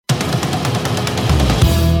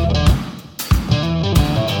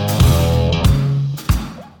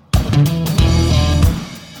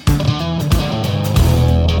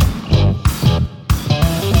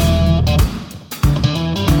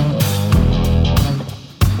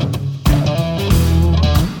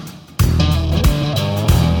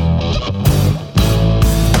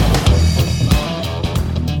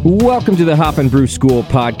Welcome to the Hop and Brew School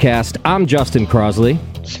podcast. I'm Justin Crosley.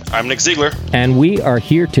 I'm Nick Ziegler. And we are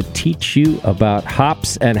here to teach you about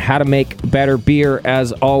hops and how to make better beer.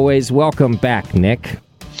 As always, welcome back, Nick.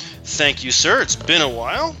 Thank you, sir. It's been a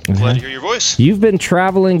while. Glad to hear your voice. You've been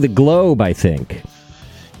traveling the globe, I think.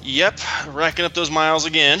 Yep, racking up those miles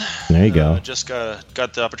again. There you go. Just got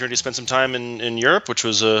the opportunity to spend some time in Europe, which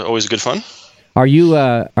was always good fun. Are you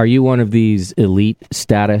one of these elite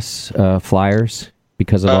status flyers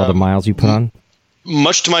because of all the miles you put on?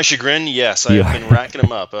 Much to my chagrin, yes. I have been racking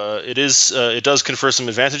them up. It does confer some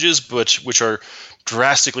advantages, but which are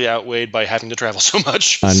drastically outweighed by having to travel so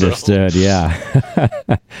much. Understood, yeah.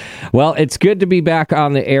 Well, it's good to be back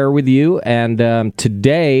on the air with you, and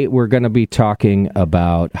today we're going to be talking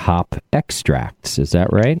about hop extracts. Is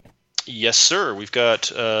that right? Yes, sir. We've got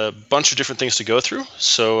a bunch of different things to go through,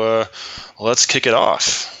 so let's kick it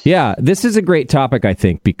off. Yeah, this is a great topic, I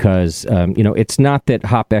think, because it's not that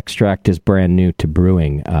hop extract is brand new to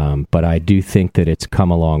brewing, but I do think that it's come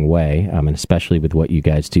a long way, and especially with what you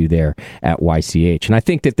guys do there at YCH. And I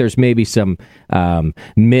think that there's maybe some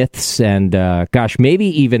myths and, maybe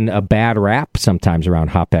even a bad rap sometimes around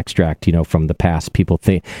hop extract, from the past. People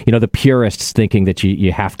think, the purists thinking that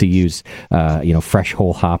you have to use, fresh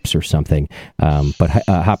whole hops or something. But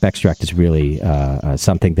hop extract is really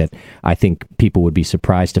something that I think people would be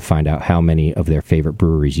surprised to find out how many of their favorite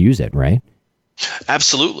breweries use it, right?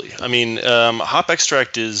 Absolutely. I mean, hop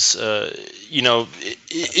extract is,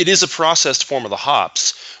 it is a processed form of the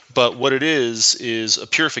hops, but what it is a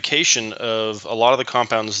purification of a lot of the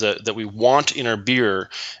compounds that we want in our beer,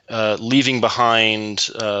 leaving behind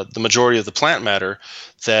the majority of the plant matter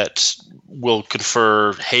that will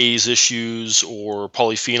confer haze issues or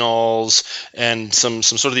polyphenols and some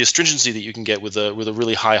sort of the astringency that you can get with a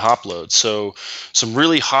really high hop load. So some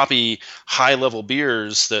really hoppy, high-level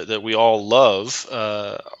beers that we all love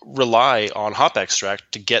rely on hop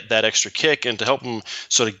extract to get that extra kick and to help them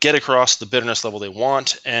sort of get across the bitterness level they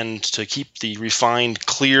want and to keep the refined,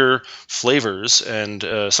 clear flavors and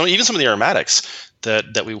some of the aromatics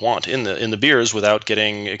that we want in the beers without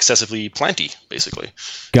getting excessively planty, basically.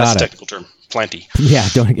 That's the technical term, planty. Yeah,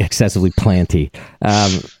 don't get excessively planty.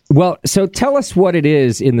 Well, so tell us what it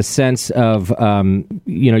is in the sense of,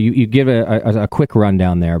 you give a quick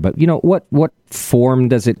rundown there, but what form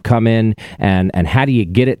does it come in, and how do you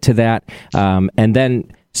get it to that? And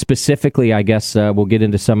then specifically, I guess we'll get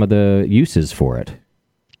into some of the uses for it.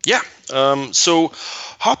 Yeah. So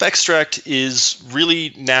hop extract is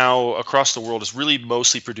really now across the world is really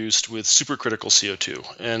mostly produced with supercritical CO2.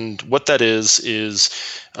 And what that is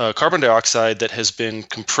carbon dioxide that has been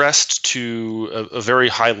compressed to a very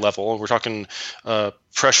high level. We're talking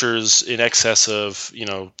pressures in excess of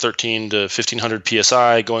 13 to 1500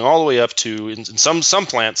 psi, going all the way up to in some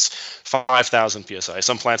plants 5,000 psi.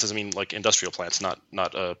 Some plants, like industrial plants, not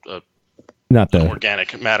the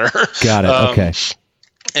organic matter. Got it. Okay.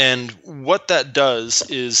 And what that does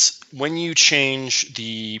is when you change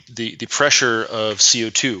the pressure of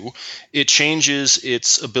CO2, it changes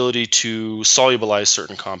its ability to solubilize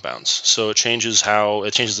certain compounds. So it changes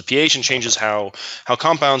the pH and changes how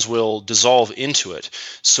compounds will dissolve into it.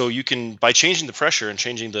 So you can, by changing the pressure and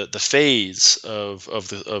changing the phase of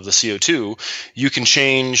the CO2, you can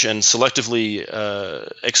change and selectively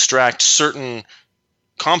extract certain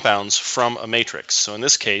compounds from a matrix. So in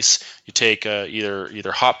this case, you take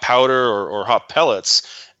either hop powder or hop pellets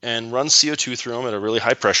and run CO2 through them at a really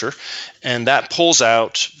high pressure, and that pulls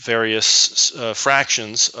out various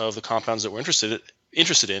fractions of the compounds that we're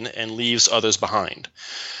interested in and leaves others behind.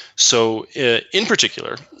 So in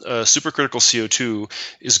particular, supercritical CO2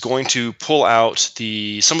 is going to pull out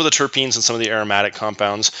some of the terpenes and some of the aromatic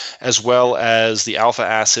compounds, as well as the alpha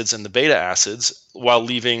acids and the beta acids, while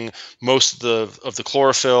leaving most of the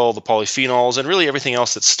chlorophyll, the polyphenols, and really everything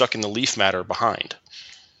else that's stuck in the leaf matter behind.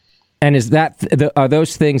 And are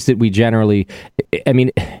those things that we generally,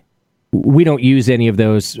 we don't use any of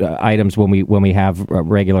those items when we have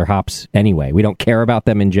regular hops anyway. We don't care about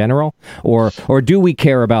them in general, or do we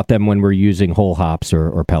care about them when we're using whole hops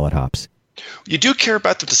or pellet hops? You do care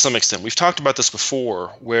about them to some extent. We've talked about this before,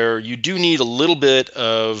 where you do need a little bit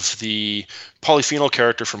of the polyphenol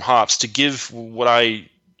character from hops to give what I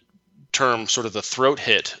term sort of the throat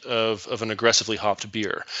hit of an aggressively hopped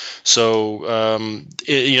beer. So,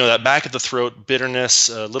 that back of the throat bitterness,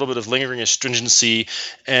 a little bit of lingering astringency,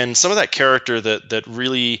 and some of that character that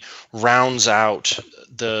really rounds out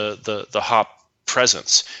the hop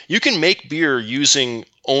presence. You can make beer using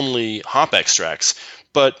only hop extracts,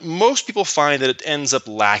 But most people find that it ends up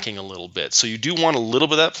lacking a little bit. So you do want a little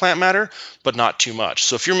bit of that plant matter, but not too much.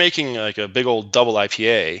 So if you're making like a big old double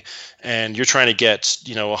IPA and you're trying to get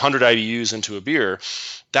 100 IBUs into a beer,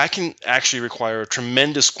 that can actually require a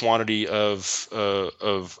tremendous quantity of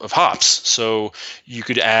hops. So you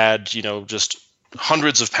could add just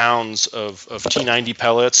hundreds of pounds of T90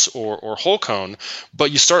 pellets or whole cone,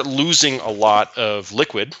 but you start losing a lot of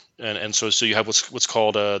liquid, and so you have what's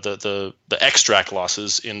called the extract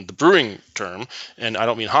losses in the brewing term. And I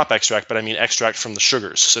don't mean hop extract, but I mean extract from the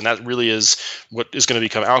sugars, and that really is what is going to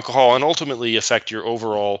become alcohol and ultimately affect your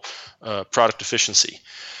overall product efficiency.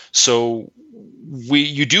 So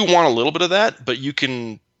you do want a little bit of that, but you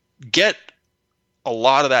can get a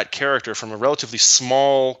lot of that character from a relatively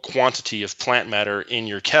small quantity of plant matter in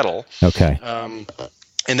your kettle. Okay.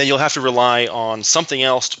 And then you'll have to rely on something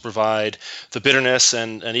else to provide the bitterness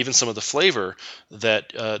and even some of the flavor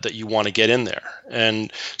that you want to get in there.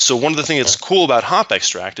 And so one of the things that's cool about hop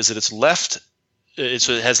extract is that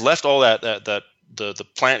it has left all that the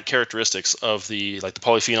plant characteristics of the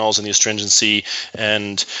polyphenols and the astringency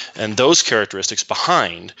and those characteristics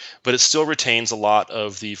behind, but it still retains a lot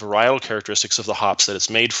of the varietal characteristics of the hops that it's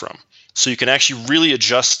made from. So you can actually really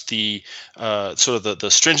adjust the sort of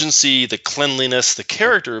the stringency, the cleanliness, the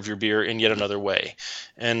character of your beer in yet another way.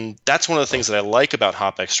 And that's one of the things that I like about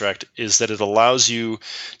hop extract, is that it allows you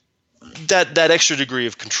that extra degree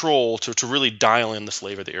of control to really dial in the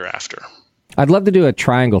flavor that you're after. I'd love to do a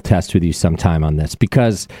triangle test with you sometime on this,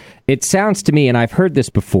 because it sounds to me, and I've heard this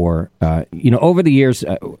before, over the years,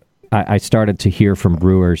 I started to hear from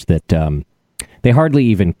brewers that they hardly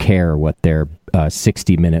even care what their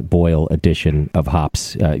 60-minute boil addition of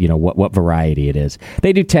hops, what variety it is.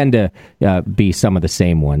 They do tend to be some of the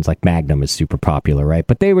same ones, like Magnum is super popular, right?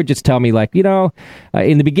 But they would just tell me,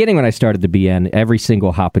 in the beginning when I started the BN, every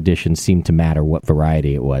single hop addition seemed to matter what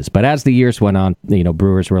variety it was. But as the years went on,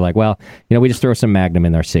 brewers were like, well, we just throw some Magnum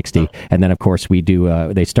in our 60. And then, of course,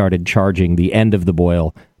 they started charging the end of the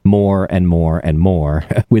boil more and more and more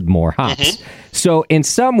with more hops. Mm-hmm. So in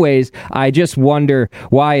some ways, I just wonder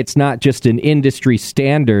why it's not just an industry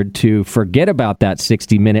standard to forget about that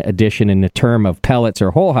 60-minute addition in the term of pellets or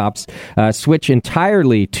whole hops, switch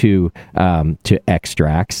entirely to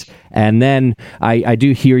extracts. And then I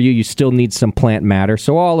do hear you still need some plant matter.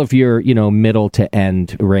 So all of your, middle to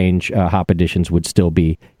end range hop additions would still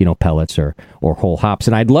be, pellets or whole hops.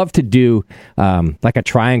 And I'd love to do like a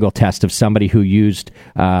triangle test of somebody who used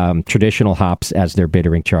traditional hops as their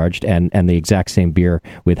bittering charged and the exact same beer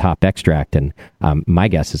with hop extract. And my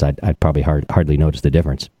guess is I'd probably hardly notice the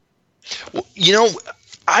difference. Well,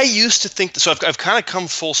 I used to think, so I've kind of come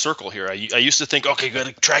full circle here. I used to think, okay, got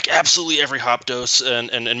to track absolutely every hop dose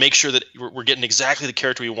and make sure that we're getting exactly the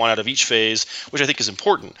character we want out of each phase, which I think is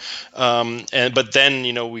important. But then,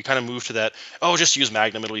 we kind of moved to that, just use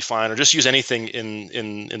Magnum, it'll be fine, or just use anything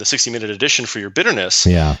in the 60-minute addition for your bitterness.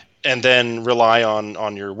 Yeah. And then rely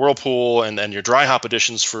on your Whirlpool and then your dry hop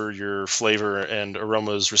additions for your flavor and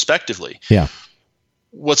aromas respectively. Yeah.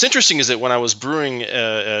 What's interesting is that when I was brewing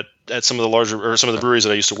at some of the breweries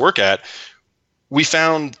that I used to work at, we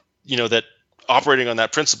found, that operating on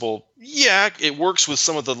that principle, it works with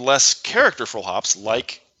some of the less characterful hops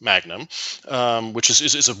like Magnum, which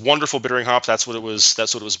is a wonderful bittering hop. That's what it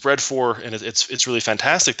was bred for, and it's really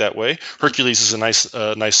fantastic that way. Hercules is a nice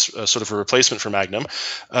sort of a replacement for Magnum,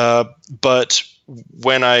 but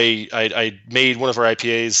when I made one of our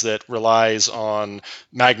IPAs that relies on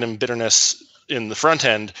Magnum bitterness in the front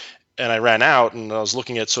end, and I ran out and I was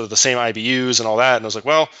looking at sort of the same IBUs and all that, and I was like,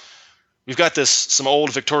 well, we've got some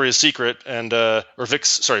old Victoria's Secret and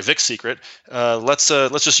Vic's Secret. Let's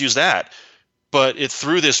just use that. But it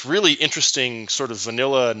threw this really interesting sort of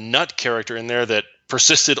vanilla nut character in there that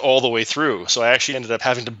persisted all the way through. So I actually ended up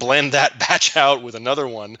having to blend that batch out with another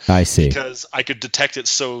one. I see. Because I could detect it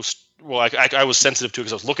so well. I was sensitive to it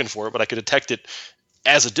because I was looking for it, but I could detect it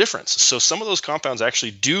as a difference. So some of those compounds actually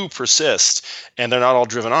do persist, and they're not all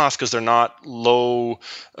driven off because they're not low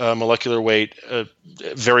molecular weight,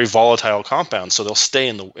 very volatile compounds. So they'll stay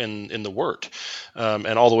in the wort and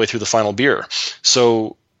all the way through the final beer.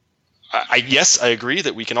 So I agree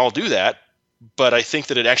that we can all do that, but I think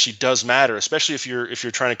that it actually does matter, especially if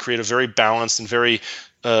you're trying to create a very balanced and very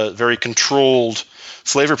controlled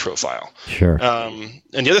flavor profile. Sure. And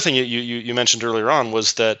the other thing you mentioned earlier on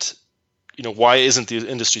was that, why isn't the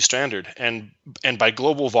industry standard? And by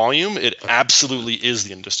global volume, it absolutely is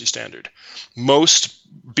the industry standard. Most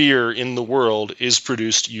beer in the world is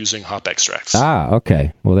produced using hop extracts.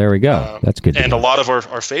 Okay. Well, there we go. That's good. And a lot of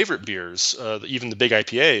our favorite beers, even the big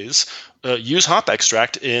IPAs, use hop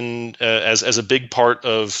extract as a big part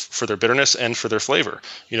for their bitterness and for their flavor.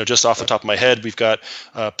 Just off the top of my head, we've got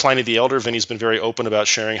Pliny the Elder. Vinny's been very open about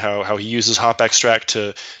sharing how he uses hop extract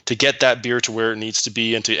to get that beer to where it needs to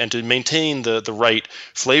be and to maintain the right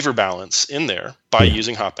flavor balance in there by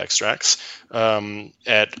using hop extracts.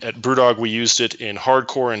 At BrewDog, we used it in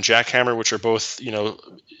Hardcore and Jackhammer, which are both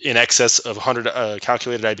in excess of 100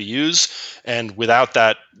 calculated IBUs, and without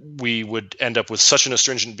that, we would end up with such an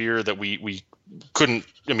astringent beer that we couldn't.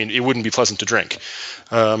 I mean, it wouldn't be pleasant to drink.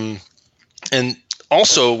 And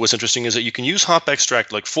also, what's interesting is that you can use hop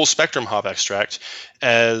extract, like full spectrum hop extract,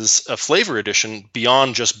 as a flavor addition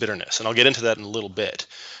beyond just bitterness, and I'll get into that in a little bit.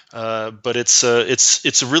 But it's a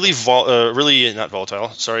really really not volatile.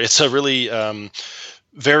 Sorry, it's a really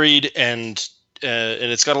varied and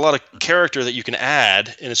it's got a lot of character that you can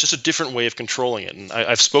add, and it's just a different way of controlling it. And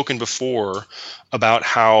I've spoken before about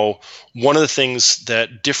how one of the things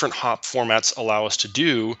that different hop formats allow us to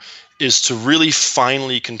do is to really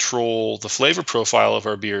finely control the flavor profile of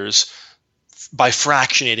our beers by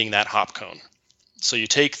fractionating that hop cone. So you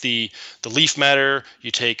take the leaf matter, you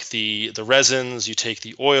take the resins, you take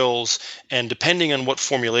the oils, and depending on what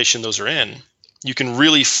formulation those are in, you can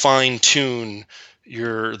really fine tune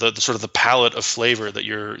the sort of the palette of flavor that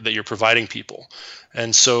you're providing people.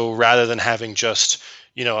 And so rather than having just,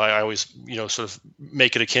 I always, sort of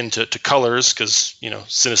make it akin to colors because,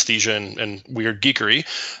 synesthesia and weird geekery.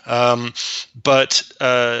 But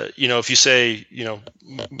if you say,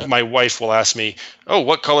 my wife will ask me, oh,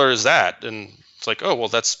 what color is that? And it's like, oh, well,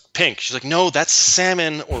 that's pink. She's like, no, that's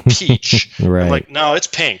salmon or peach. Right. I'm like, no, it's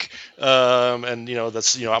pink. And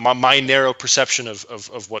that's my narrow perception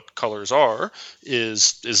of what colors are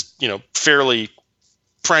is fairly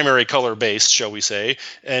primary color based, shall we say.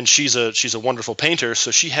 And she's a wonderful painter, so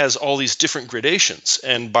she has all these different gradations.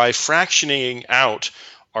 And by fractioning out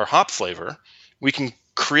our hop flavor, we can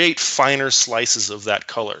create finer slices of that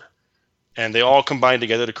color. And they all combine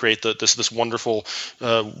together to create this wonderful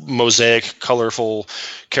mosaic, colorful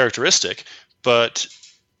characteristic. But,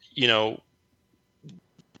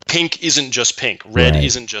 pink isn't just pink. Red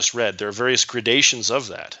isn't just red. There are various gradations of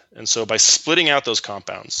that. And so by splitting out those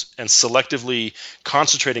compounds and selectively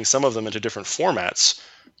concentrating some of them into different formats,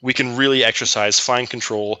 we can really exercise fine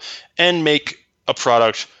control and make a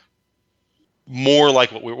product more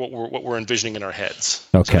like what we're envisioning in our heads.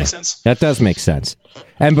 Okay. Does that make sense? That does make sense.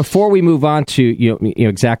 And before we move on to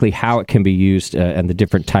exactly how it can be used and the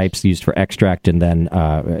different types used for extract and then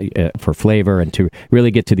for flavor, and to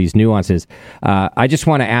really get to these nuances, I just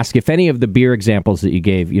want to ask if any of the beer examples that you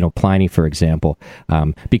gave, Pliny, for example,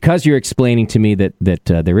 because you're explaining to me that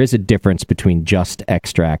there is a difference between just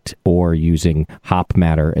extract or using hop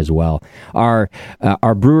matter as well. Are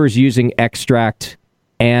brewers using extract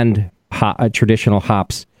and traditional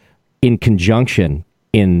hops in conjunction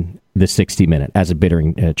in the 60-minute as a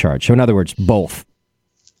bittering charge? So in other words, both.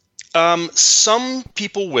 Some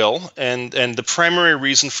people will, and the primary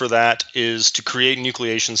reason for that is to create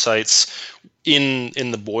nucleation sites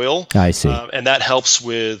in the boil. I see. And that helps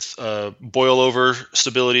with boil over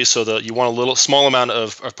stability, so that you want a small amount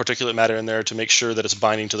of particulate matter in there to make sure that it's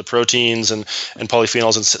binding to the proteins and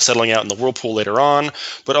polyphenols and settling out in the whirlpool later on,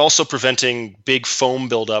 but also preventing big foam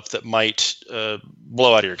buildup that might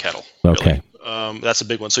blow out of your kettle. Okay. Really. That's a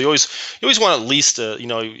big one. So you always want at least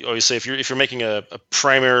you always say if you're making a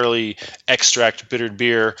primarily extract bittered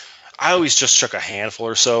beer, I always just chuck a handful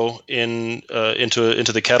or so into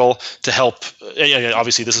the kettle to help.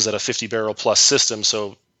 Obviously, this is at a 50 barrel plus system,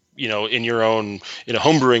 so in your own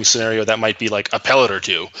home brewing scenario, that might be like a pellet or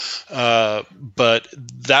two, but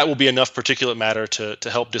that will be enough particulate matter to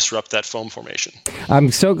help disrupt that foam formation. I'm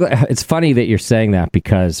so glad. It's funny that you're saying that,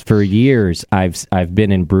 because for years I've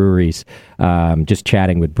been in breweries, just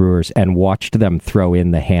chatting with brewers and watched them throw in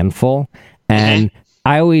the handful, and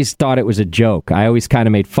I always thought it was a joke. I always kind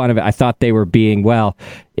of made fun of it. I thought they were being,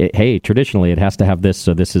 hey, traditionally it has to have this,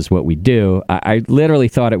 so this is what we do. I literally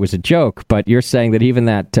thought it was a joke, but you're saying that even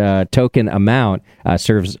that token amount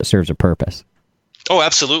serves a purpose. Oh,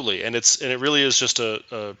 absolutely, and it really is just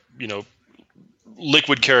a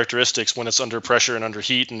liquid characteristics. When it's under pressure and under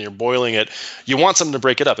heat and you're boiling it, you want something to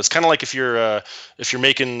break it up. It's kind of like if you're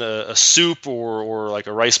making a soup or like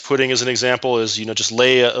a rice pudding, as an example, is just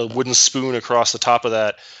lay a wooden spoon across the top of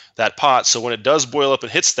that pot, so when it does boil up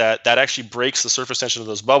and hits that actually breaks the surface tension of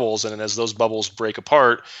those bubbles, and as those bubbles break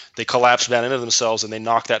apart, they collapse down into themselves and they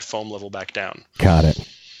knock that foam level back down. Got it.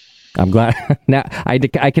 I'm glad. Now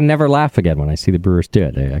I can never laugh again when I see the brewers do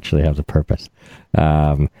it. They actually have the purpose.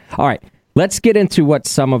 All right, let's get into what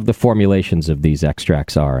some of the formulations of these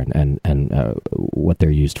extracts are and what they're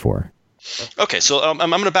used for. Okay, so I'm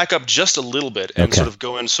going to back up just a little bit and sort of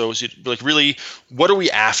go in. So, like, really, what are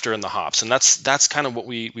we after in the hops? And that's kind of what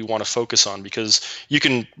we want to focus on, because you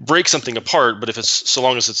can break something apart, but if it's so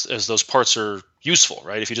long as those parts are useful,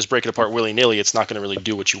 right? If you just break it apart willy-nilly, it's not going to really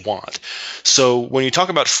do what you want. So when you talk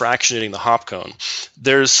about fractionating the hop cone,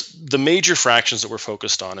 there's the major fractions that we're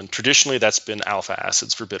focused on, and traditionally that's been alpha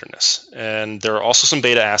acids for bitterness. And there are also some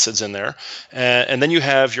beta acids in there. And then you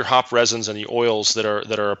have your hop resins and the oils that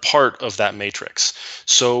are a part of that matrix.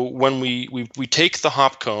 So when we take the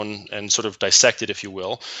hop cone and sort of dissect it, if you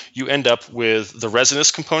will, you end up with the resinous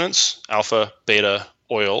components, alpha, beta,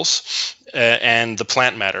 oils, and the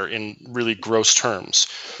plant matter in really gross terms.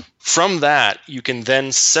 From that, you can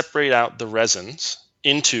then separate out the resins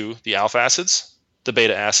into the alpha acids, the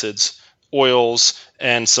beta acids, oils,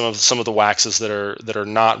 and some of the waxes that are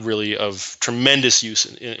not really of tremendous use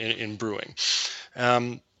in brewing.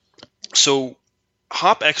 So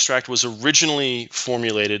hop extract was originally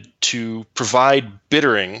formulated to provide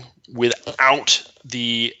bittering without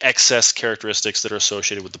the excess characteristics that are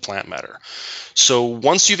associated with the plant matter. So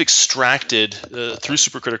once you've extracted through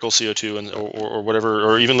supercritical CO2 or whatever,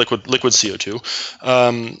 or even liquid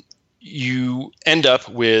CO2, you end up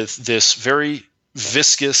with this very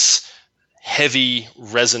viscous, heavy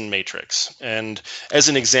resin matrix. And as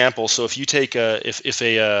an example, so if you take all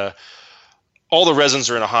the resins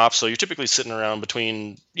are in a hop, so you're typically sitting around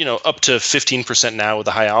between up to 15% now with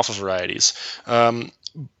the high alpha varieties.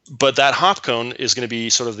 But that hop cone is going to be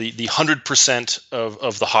sort of the 100%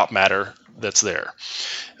 of the hop matter that's there.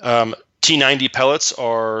 T90 pellets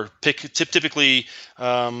are typically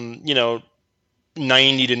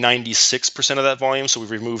 90 to 96% of that volume. So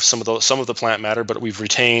we've removed some of the plant matter, but we've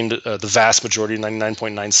retained the vast majority,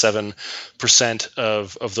 99.97%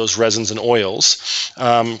 of those resins and oils.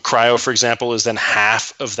 Cryo, for example, is then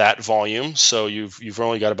half of that volume. So you've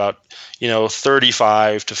only got about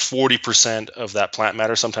 35 to 40% of that plant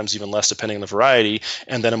matter, sometimes even less depending on the variety,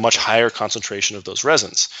 and then a much higher concentration of those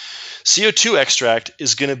resins. CO2 extract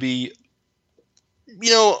is going to be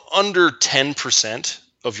under 10%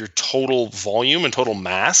 of your total volume and total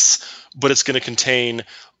mass, but it's going to contain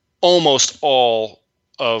almost all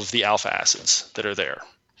of the alpha acids that are there.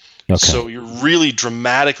 Okay. So you're really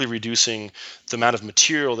dramatically reducing the amount of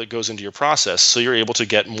material that goes into your process, so you're able to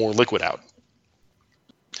get more liquid out.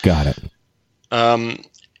 Got it.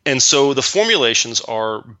 And so the formulations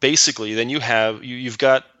are basically, then you've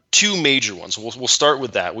got two major ones. We'll start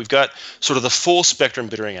with that. We've got sort of the full spectrum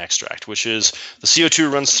bittering extract, which is the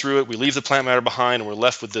CO2 runs through it. We leave the plant matter behind, and we're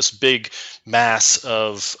left with this big mass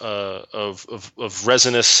of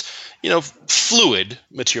resinous, fluid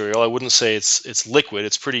material. I wouldn't say it's liquid.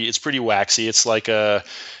 It's pretty waxy. It's like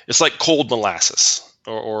cold molasses.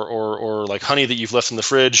 Or like honey that you've left in the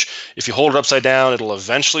fridge. If you hold it upside down, it'll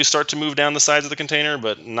eventually start to move down the sides of the container,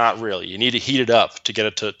 but not really. You need to heat it up to get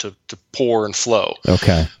it to pour and flow.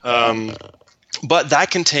 Okay. But that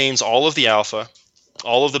contains all of the alpha,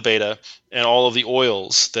 all of the beta, and all of the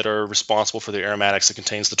oils that are responsible for the aromatics that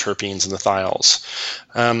contains the terpenes and the thiols.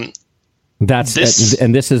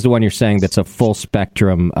 This is the one you're saying that's a full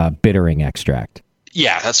spectrum bittering extract.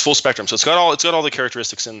 Yeah, that's full spectrum. So it's got all the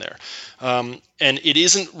characteristics in there, and it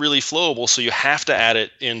isn't really flowable. So you have to add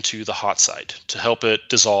it into the hot side to help it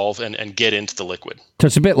dissolve and get into the liquid. So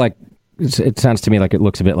it's a bit like, it sounds to me like it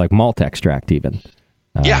looks a bit like malt extract, even.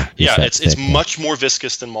 It's much more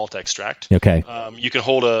viscous than malt extract. Okay. You can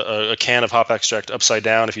hold a can of hop extract upside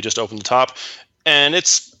down if you just open the top, and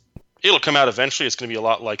it'll come out eventually. It's going to be a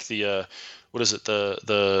lot like the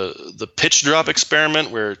pitch drop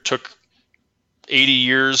experiment, where it took 80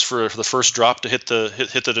 years for the first drop to hit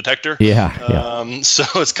the detector. So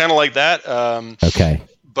it's kind of like that. Okay.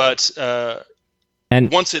 But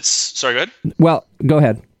and once it's sorry, go ahead. Well, go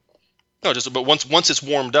ahead. No, but once it's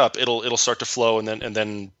warmed up, it'll start to flow and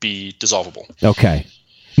then be dissolvable. Okay.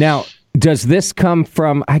 Now, does this come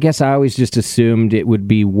from, I guess I always just assumed it would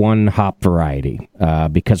be one hop variety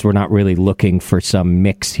because we're not really looking for some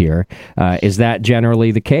mix here. Is that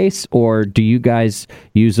generally the case, or do you guys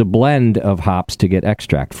use a blend of hops to get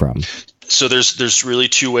extract from? So there's really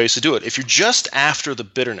two ways to do it. If you're just after the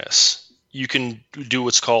bitterness, you can do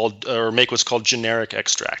make what's called generic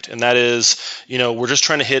extract. And that is, we're just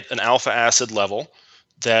trying to hit an alpha acid level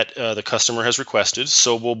that the customer has requested.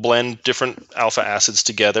 So we'll blend different alpha acids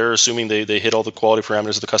together, assuming they hit all the quality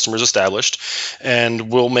parameters that the customer has established.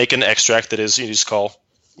 And we'll make an extract that is, you just call,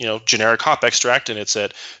 generic hop extract, and it's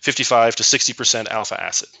at 55 to 60% alpha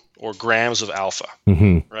acid or grams of alpha,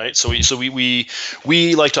 Mm-hmm. right? So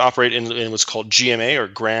we like to operate in what's called GMA, or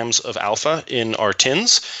grams of alpha, in our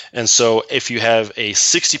tins. And so if you have a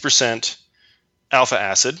 60% alpha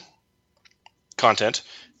acid content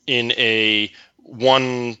in a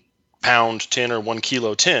 1 pound tin or 1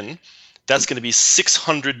 kilo tin, that's going to be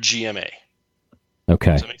 600 GMA.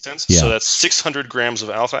 Okay. Does that make sense? Yeah. So that's 600 grams of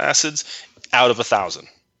alpha acids out of 1,000.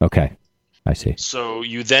 Okay. I see. So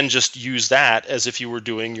you then just use that as if you were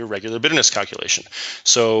doing your regular bitterness calculation.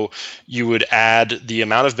 So you would add the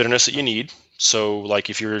amount of bitterness that you need. So like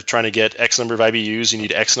if you're trying to get X number of IBUs, you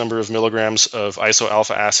need X number of milligrams of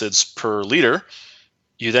isoalpha acids per liter.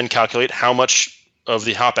 You then calculate how much of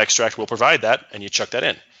the hop extract will provide that, and you chuck that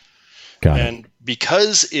in. Got it. And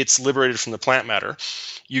because it's liberated from the plant matter,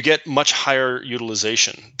 you get much higher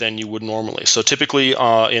utilization than you would normally. So typically,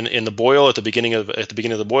 in the boil at the beginning of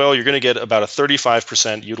the boil, you're going to get about a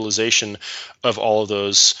 35% utilization of all of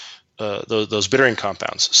those bittering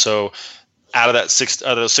compounds. So out of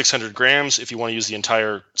those 600 grams, if you want to use the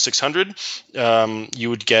entire 600, you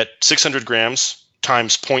would get 600 grams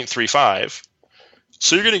times 0.35.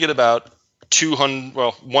 So you're going to get about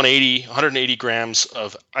 180 grams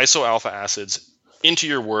of isoalpha acids into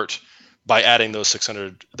your wort by adding that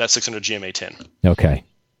 600 GMA tin. Okay.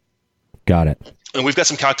 Got it. And we've got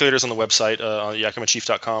some calculators on the website on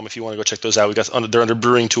yakimachief.com if you want to go check those out. They're under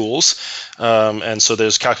brewing tools, and so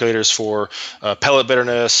there's calculators for pellet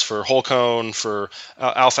bitterness, for whole cone, for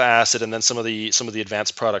alpha acid, and then some of the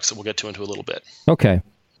advanced products that we'll get to into a little bit. Okay.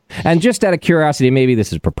 And just out of curiosity, maybe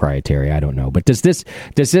this is proprietary, I don't know, but does this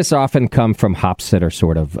often come from hops that are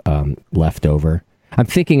sort of left over? I'm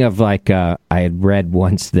thinking of I had read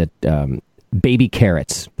once that baby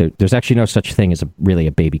carrots. There's actually no such thing as really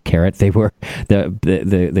a baby carrot. They were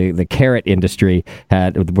the carrot industry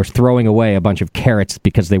was throwing away a bunch of carrots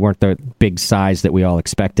because they weren't the big size that we all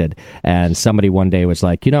expected. And somebody one day was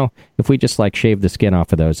like, if we just shave the skin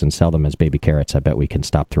off of those and sell them as baby carrots, I bet we can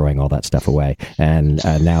stop throwing all that stuff away. And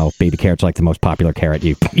now baby carrots are the most popular carrot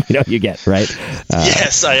you get, right?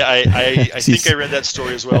 Yes, I think I read that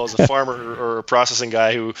story as well, as a farmer or a processing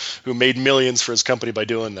guy who made millions for his company by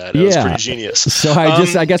doing that. It was pretty genius. So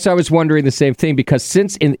I guess I was wondering the same thing, because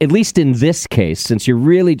at least in this case, since you're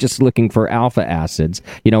really just looking for alpha acids,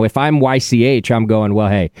 if I'm YCH, I'm going, well,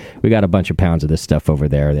 hey, we got a bunch of pounds of this stuff over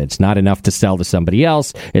there. It's not enough to sell to somebody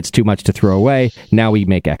else. It's too much to throw away. Now we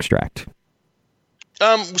make extract.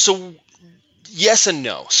 So yes and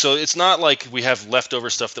no. So it's not like we have leftover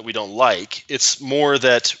stuff that we don't like. It's more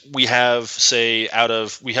that we have,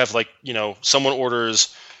 someone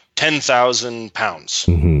orders 10,000 pounds,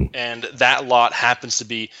 and that lot happens to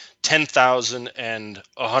be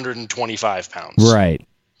 10,125 pounds. Right.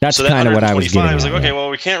 That's kind of what I was getting at. I was like, okay, well,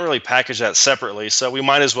 we can't really package that separately, so we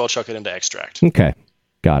might as well chuck it into extract. Okay.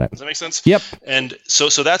 Got it. Does that make sense? Yep. And so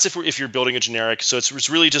that's if you're building a generic. So it's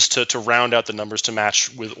really just to round out the numbers to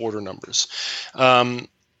match with order numbers. But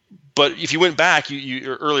if you went back, you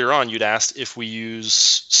earlier on, you'd asked if we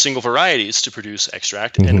use single varieties to produce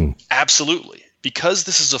extract, and absolutely. Because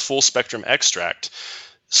this is a full spectrum extract,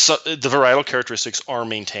 so the varietal characteristics are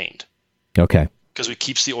maintained. Okay. Because we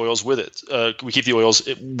keep the oils with it. We keep the oils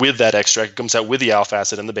with that extract. It comes out with the alpha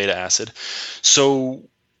acid and the beta acid. So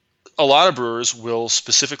a lot of brewers will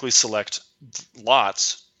specifically select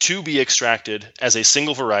lots to be extracted as a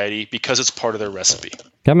single variety because it's part of their recipe.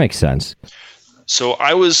 That makes sense. So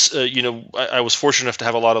I was, I was fortunate enough to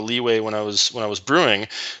have a lot of leeway when I was brewing.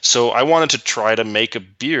 So I wanted to try to make a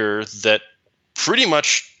beer that pretty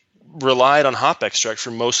much relied on hop extract for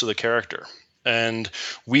most of the character. And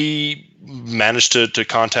we managed to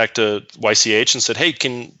contact YCH and said, hey,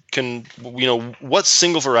 can what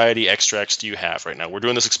single variety extracts do you have right now? We're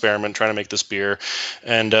doing this experiment, trying to make this beer.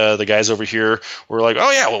 And the guys over here were like,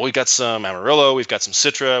 oh yeah, well, we've got some Amarillo, we've got some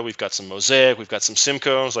Citra, we've got some Mosaic, we've got some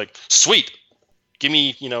Simcoe. I was like, sweet. Give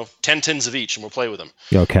me, 10 tins of each and we'll play with them.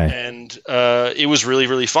 Okay. And it was really,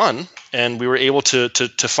 really fun. And we were able to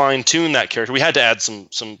fine tune that character. We had to add some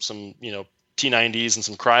T90s and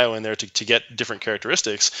some cryo in there to get different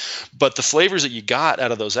characteristics. But the flavors that you got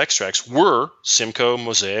out of those extracts were Simcoe,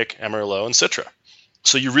 Mosaic, Amarillo, and Citra.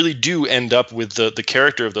 So you really do end up with the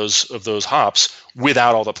character of those hops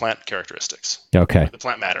without all the plant characteristics. Okay. The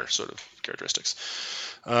plant matter sort of characteristics.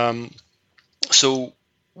 So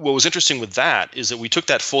what was interesting with that is that we took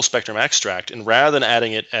that full spectrum extract, and rather than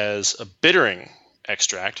adding it as a bittering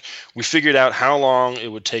extract, we figured out how long it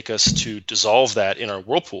would take us to dissolve that in our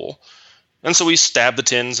whirlpool And so we stabbed the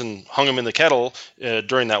tins and hung them in the kettle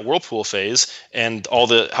during that whirlpool phase, and all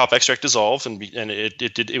the hop extract dissolved, and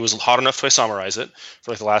it was hot enough to isomerize it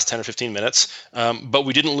for like the last 10 or 15 minutes. But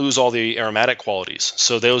we didn't lose all the aromatic qualities.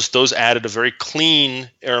 So those added a very clean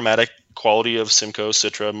aromatic quality of Simcoe,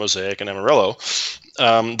 Citra, Mosaic, and Amarillo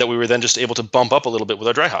that we were then just able to bump up a little bit with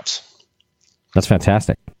our dry hops. That's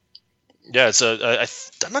fantastic. Yeah,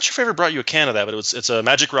 I'm not sure if I ever brought you a can of that, but it's a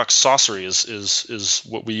Magic Rock Saucery is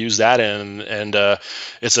what we use that in, and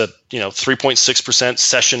it's a 3.6%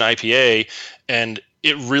 session IPA, and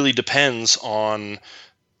it really depends on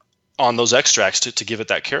those extracts to give it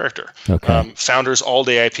that character. Okay. Founders All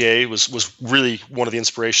Day IPA was really one of the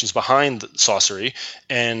inspirations behind Saucery,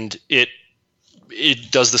 and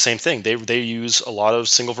it does the same thing. They use a lot of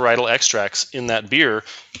single varietal extracts in that beer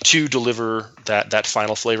to deliver that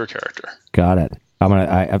final flavor character. Got it.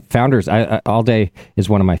 Founders All Day is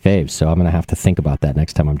one of my faves, so I'm gonna have to think about that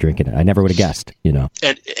next time I'm drinking it. I never would have guessed,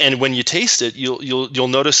 And when you taste it, you'll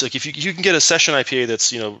notice, like, if you can get a session IPA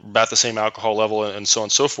that's about the same alcohol level and so on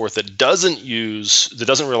and so forth, that doesn't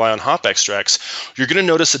rely on hop extracts, you're gonna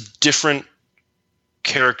notice a different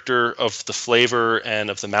character of the flavor and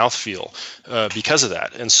of the mouthfeel because of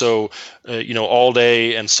that. And so All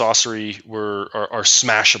Day and Saucery are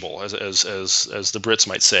smashable, as the Brits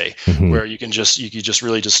might say, where you can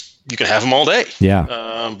have them all day.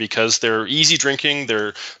 Yeah. Because they're easy drinking,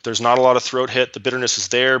 there's not a lot of throat hit, the bitterness is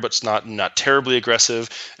there, but it's not terribly aggressive,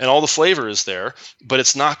 and all the flavor is there, but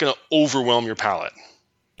it's not going to overwhelm your palate.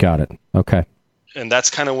 Got it. Okay. And that's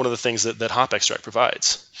kind of one of the things that hop extract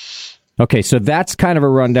provides. Okay, so that's kind of a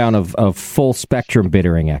rundown of full spectrum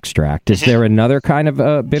bittering extract. Is there another kind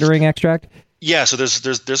of bittering extract? Yeah, so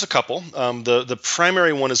there's a couple. The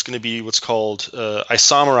primary one is going to be what's called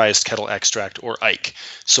isomerized kettle extract, or IKE.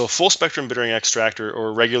 So full spectrum bittering extract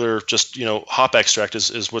or regular just hop extract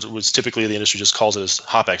is what typically the industry just calls it as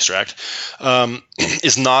hop extract,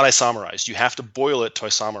 is not isomerized. You have to boil it to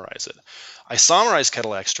isomerize it. Isomerized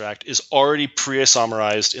kettle extract is already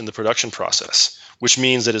pre-isomerized in the production process, which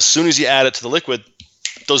means that as soon as you add it to the liquid,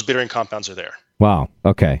 those bittering compounds are there. Wow.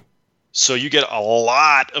 Okay. So you get a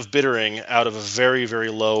lot of bittering out of a very, very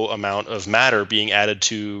low amount of matter being added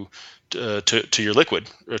to your liquid,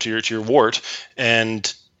 or to your wort,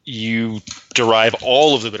 and you derive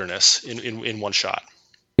all of the bitterness in one shot.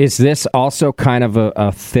 Is this also kind of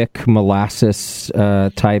a thick molasses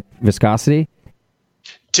type viscosity?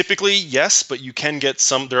 Typically, yes, but you can get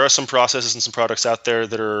some. There are some processes and some products out there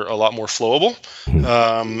that are a lot more flowable,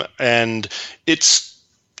 and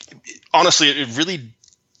honestly, it really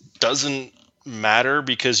doesn't matter,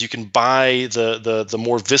 because you can buy the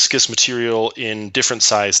more viscous material in different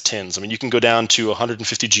size tins. I mean, you can go down to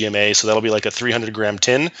 150 GMA, so that'll be like a 300 gram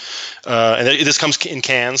tin, and this comes in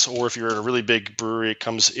cans, or if you're at a really big brewery, it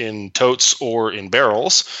comes in totes or in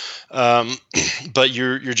barrels. But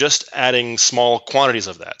you're just adding small quantities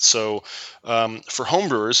of that. So for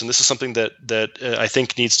homebrewers, and this is something that I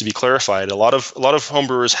think needs to be clarified, a lot of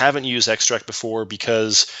homebrewers haven't used extract before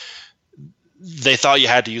because they thought you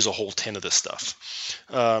had to use a whole tin of this stuff.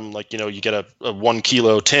 You get a 1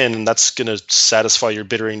 kilo tin, and that's going to satisfy your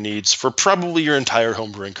bittering needs for probably your entire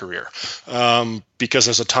homebrewing career, because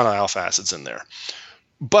there's a ton of alpha acids in there.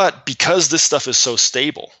 But because this stuff is so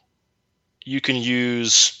stable, you can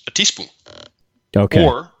use a teaspoon. Okay.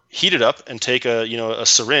 Or heat it up and take a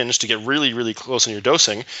syringe to get really, really close in your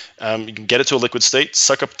dosing. You can get it to a liquid state,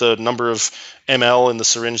 suck up the number of ml in the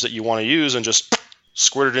syringe that you want to use, and just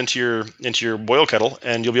squirt it into your boil kettle,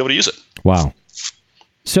 and you'll be able to use it. Wow.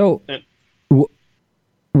 So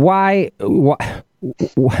why would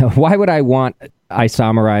I want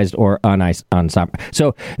isomerized or unisomerized?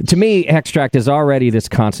 So to me, extract is already this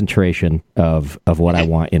concentration of what I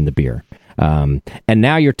want in the beer. And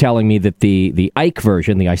now you're telling me that the IKE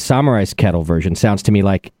version, the isomerized kettle version, sounds to me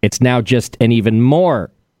like it's now just an even more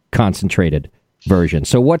concentrated version.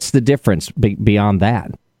 So what's the difference beyond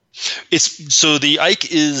that? So the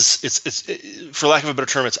IKE is for lack of a better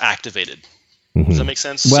term, it's activated. Does that make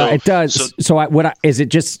sense? Well, it does. Is it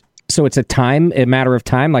just so it's a matter of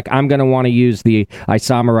time? Like, I'm going to want to use the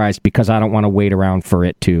isomerized because I don't want to wait around for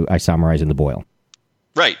it to isomerize in the boil.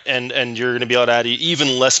 Right, and you're going to be able to add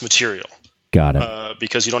even less material. Got it.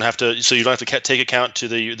 Because you don't have to take account to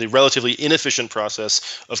the relatively inefficient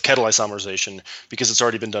process of kettle isomerization, because it's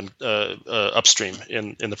already been done upstream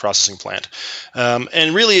in the processing plant.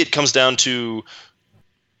 And really, it comes down to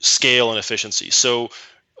scale and efficiency. So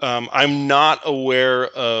I'm not aware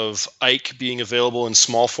of IKE being available in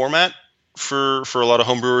small format for a lot of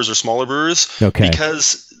home brewers or smaller brewers, okay,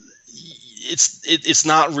 because it's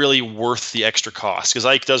not really worth the extra cost, because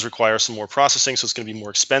Ike does require some more processing, so it's going to be more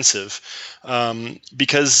expensive,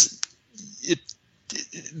 because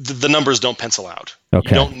the numbers don't pencil out.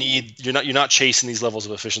 Okay. You're not chasing these levels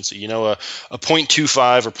of efficiency. You know, a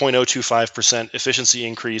 0.25 or 0.025% efficiency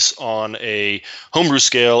increase on a homebrew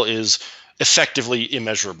scale is effectively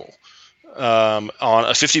immeasurable. On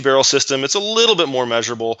a 50 barrel system, it's a little bit more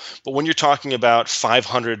measurable, but when you're talking about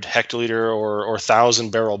 500 hectoliter or 1,000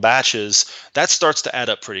 barrel batches, that starts to add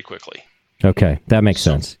up pretty quickly. Okay, that makes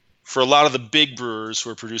sense. For a lot of the big brewers who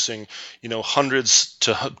are producing, you know, hundreds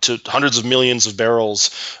to hundreds of millions of barrels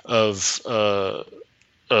of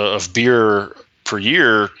beer per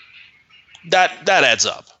year, that adds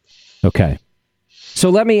up. Okay, so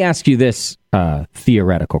let me ask you this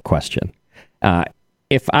theoretical question.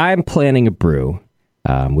 If I'm planning a brew,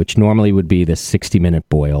 which normally would be the 60-minute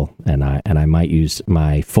boil, and I might use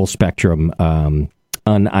my full spectrum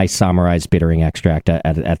unisomerized bittering extract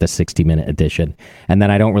at the 60-minute edition, and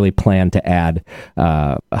then I don't really plan to add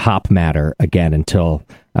hop matter again until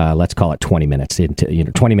let's call it 20 minutes into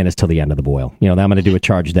 20 minutes till the end of the boil. You know, then I'm going to do a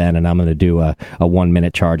charge then, and I'm going to do a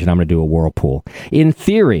 1-minute charge, and I'm going to do a whirlpool. In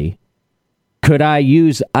theory, could I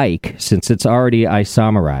use Ike, since it's already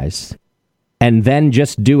isomerized, and then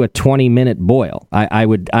just do a 20-minute boil?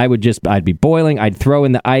 I'd be boiling, I'd throw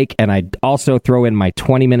in the Ike, and I'd also throw in my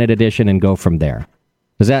 20-minute addition and go from there.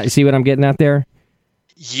 Does that see what I'm getting at there?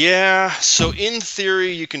 Yeah, so in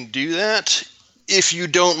theory you can do that if you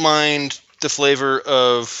don't mind the flavor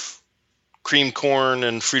of cream corn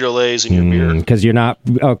and Frito-Lays in your beer. Because you're not...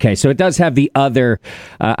 Okay, so it does have the other...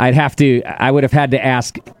 I would have had to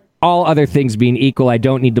ask... All other things being equal, I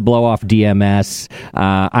don't need to blow off DMS.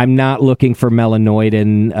 I'm not looking for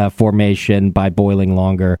melanoidin formation by boiling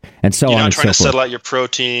longer, and so on. You're not and trying to so forth. settle out your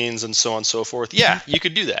proteins and so on and so forth. Yeah, you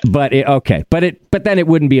could do that. But then it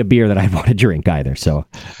wouldn't be a beer that I'd want to drink either. So,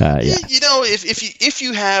 yeah. You know, if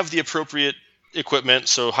you have the appropriate equipment,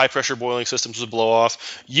 so high pressure boiling systems with blow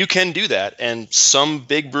off, you can do that, and some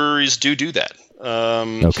big breweries do that.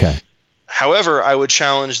 Okay. However, I would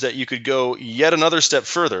challenge that you could go yet another step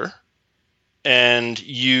further and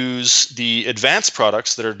use the advanced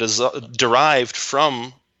products that are derived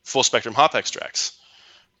from full spectrum hop extracts,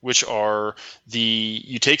 which are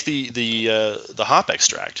you take the hop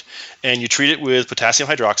extract and you treat it with potassium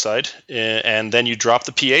hydroxide, and then you drop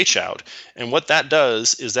the pH out. And what that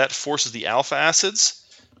does is that forces the alpha acids,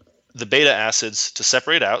 the beta acids, to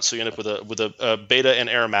separate out. So you end up with a beta and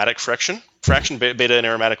aromatic fraction, beta and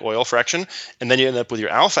aromatic oil fraction, and then you end up with your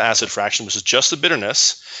alpha acid fraction, which is just the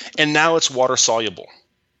bitterness, and now it's water soluble.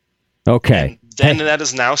 Okay. And then that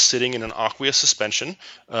is now sitting in an aqueous suspension.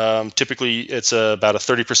 Typically, it's about a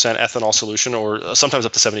 30% ethanol solution, or sometimes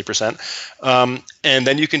up to 70%. And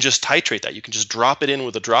then you can just titrate that. You can just drop it in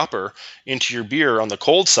with a dropper into your beer on the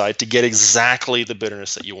cold side to get exactly the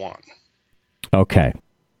bitterness that you want. Okay.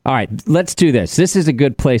 All right, let's do this. This is a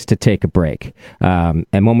good place to take a break. And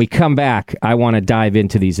when we come back, I want to dive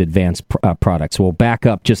into these advanced products. We'll back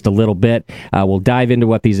up just a little bit. We'll dive into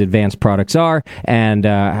what these advanced products are and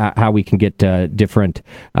how we can get different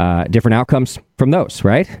outcomes from those,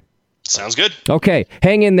 right? Sounds good. Okay,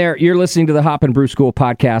 hang in there. You're listening to the Hop and Brew School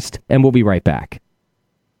podcast, and we'll be right back.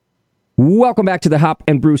 Welcome back to the Hop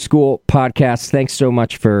and Brew School podcast. Thanks so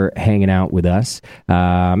much for hanging out with us.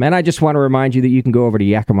 And I just want to remind you that you can go over to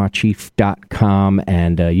yakimachief.com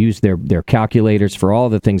and use their calculators for all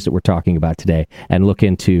the things that we're talking about today and look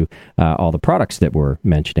into all the products that we're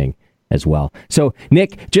mentioning as well. So,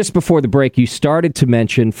 Nick, just before the break, you started to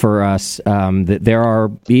mention for us that there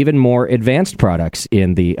are even more advanced products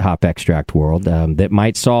in the hop extract world that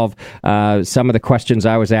might solve some of the questions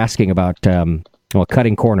I was asking about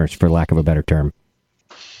cutting corners, for lack of a better term.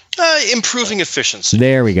 Improving efficiency.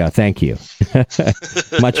 There we go. Thank you.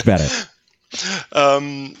 Much better.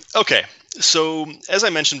 Okay. So, as I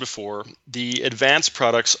mentioned before, the advanced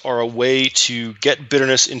products are a way to get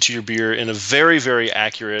bitterness into your beer in a very, very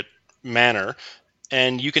accurate manner,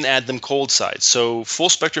 and you can add them cold side. So, full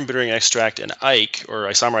spectrum bittering extract and Ike, or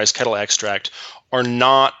isomerized kettle extract, are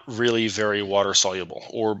not really very water soluble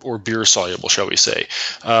or beer soluble, shall we say.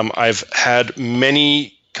 I've had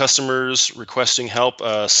many customers requesting help.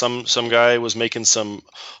 Some guy was making some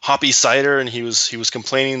hoppy cider, and he was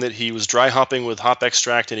complaining that he was dry hopping with hop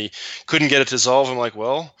extract and he couldn't get it to dissolve. I'm like,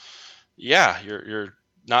 well, yeah, you're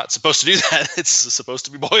not supposed to do that. It's supposed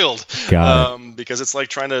to be boiled, because it's like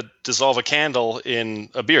trying to dissolve a candle in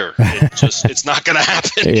a beer. It's not going to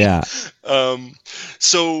happen. Yeah.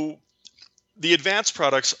 So the advanced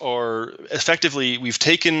products are effectively, we've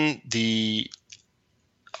taken the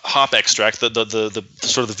hop extract, the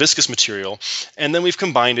sort of the viscous material, and then we've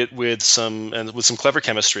combined it with some clever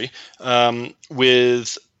chemistry,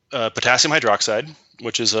 with potassium hydroxide,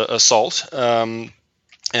 which is a salt,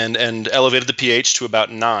 and elevated the pH to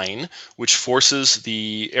about 9, which forces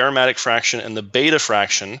the aromatic fraction and the beta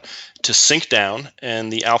fraction to sink down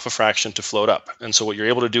and the alpha fraction to float up. And so what you're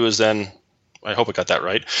able to do is then, I hope I got that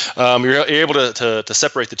right, you're able to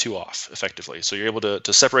separate the two off effectively. So you're able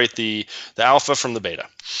to separate the alpha from the beta.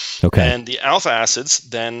 Okay. And the alpha acids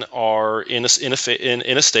then are in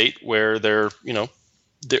a state where they're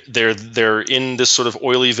in this sort of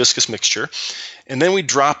oily viscous mixture, and then we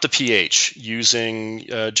drop the pH using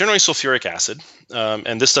generally sulfuric acid,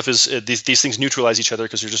 and this stuff is these things neutralize each other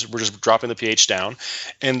because we're just dropping the pH down,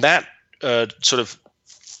 and that sort of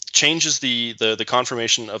changes the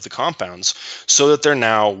conformation of the compounds so that they're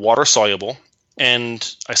now water soluble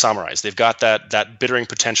and isomerized. They've got that bittering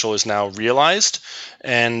potential is now realized,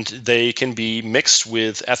 and they can be mixed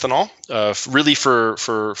with ethanol, really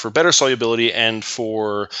for better solubility and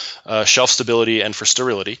for shelf stability and for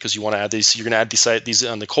sterility, because you want to add these. You're going to add these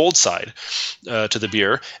on the cold side to the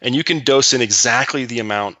beer, and you can dose in exactly the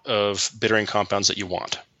amount of bittering compounds that you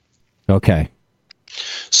want. Okay.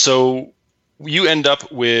 So you end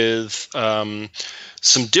up with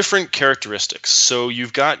some different characteristics. So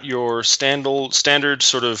you've got your standard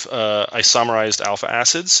sort of isomerized alpha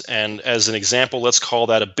acids, and as an example, let's call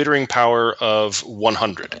that a bittering power of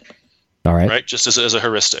 100. All right. Right, just as a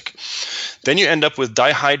heuristic. Then you end up with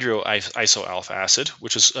dihydroisoalpha acid,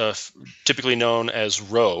 which is typically known as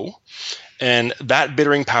Rho, and that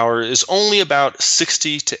bittering power is only about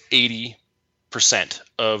 60 to 80%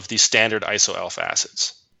 of the standard isoalpha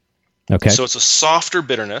acids. Okay. So it's a softer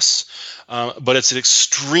bitterness, but it's an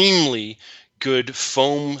extremely good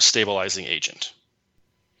foam stabilizing agent.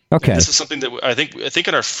 Okay. And this is something that I think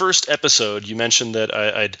in our first episode you mentioned that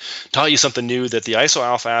I'd taught you something new, that the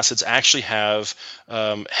isoalpha acids actually have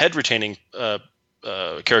head retaining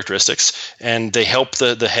characteristics, and they help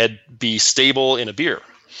the head be stable in a beer.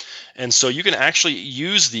 And so you can actually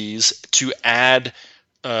use these to add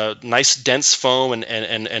nice dense foam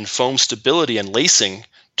and foam stability and lacing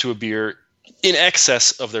to a beer in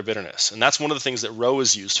excess of their bitterness. And that's one of the things that Rho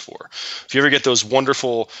is used for. If you ever get those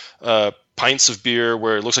wonderful pints of beer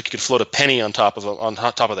where it looks like you could float a penny on top of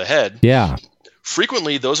the head, yeah,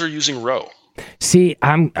 frequently those are using Rho. See,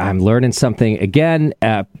 I'm learning something again.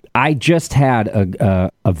 I just had a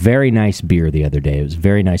very nice beer the other day. It was a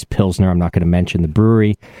very nice Pilsner. I'm not going to mention the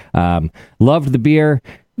brewery. Loved the beer.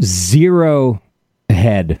 Zero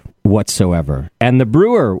head whatsoever. And the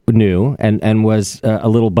brewer knew and was a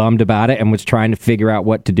little bummed about it and was trying to figure out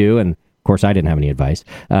what to do. And of course, I didn't have any advice.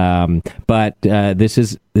 But this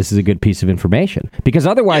is a good piece of information, because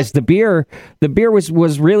otherwise the beer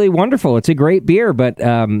was really wonderful. It's a great beer, but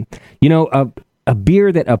a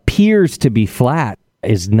beer that appears to be flat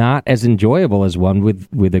is not as enjoyable as one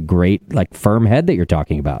with a great, like, firm head that you're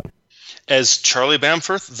talking about. As Charlie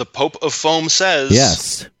Bamforth, the Pope of Foam, says,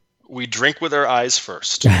 yes, we drink with our eyes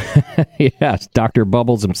first. Yes, Dr.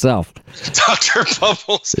 Bubbles himself. Dr.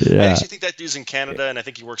 Bubbles. Yeah. I actually think that dude's in Canada, and I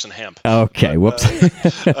think he works in hemp. Okay, whoops.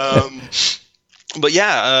 But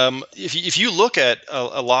yeah, if you look at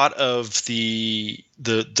a lot of the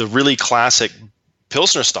really classic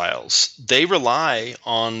Pilsner styles, they rely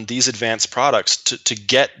on these advanced products to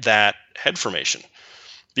get that head formation.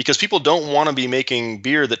 Because people don't want to be making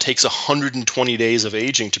beer that takes 120 days of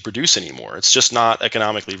aging to produce anymore. It's just not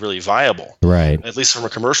economically really viable, right? At least from a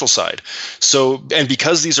commercial side. So, and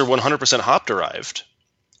because these are 100% hop derived,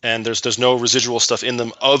 and there's no residual stuff in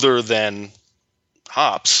them other than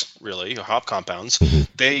hops, really, or hop compounds,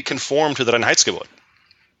 they conform to the Reinheitsgebot.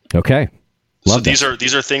 Okay. Love so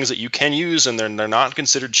these are things that you can use, and they're not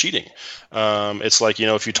considered cheating. It's like,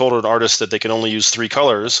 if you told an artist that they can only use 3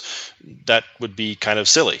 colors, that would be kind of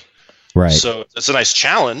silly. Right. So it's a nice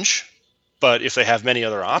challenge, but if they have many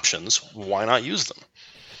other options, why not use them?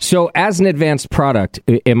 So as an advanced product,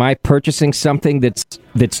 am I purchasing something that's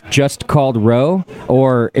just called Rho,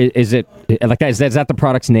 or is it like is that the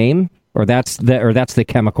product's name? Or that's the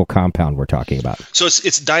chemical compound we're talking about. So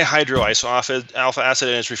it's dihydroisoalpha acid,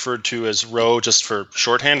 and it's referred to as Rho just for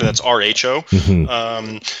shorthand, and that's RHO.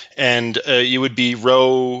 Mm-hmm. And it would be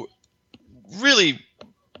Rho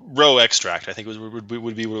extract, I think would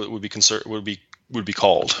be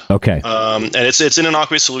called. Okay. And it's in an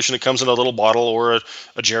aqueous solution. It comes in a little bottle or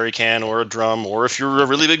a jerry can or a drum, or if you're a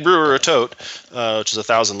really big brewer, a tote, which is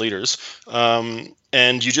 1,000 liters.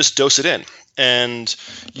 And you just dose it in. And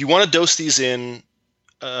you want to dose these in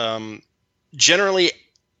generally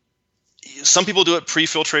some people do it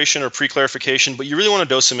pre-filtration or pre-clarification, but you really want to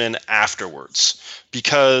dose them in afterwards,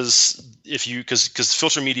 because because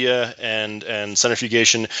filter media and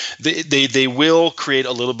centrifugation, they will create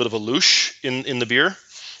a little bit of a louche in the beer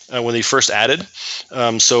when they first added.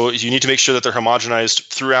 So you need to make sure that they're homogenized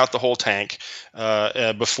throughout the whole tank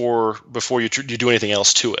before you do anything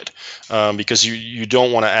else to it, because you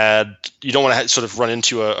don't want to sort of run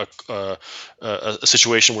into a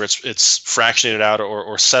situation where it's fractionated out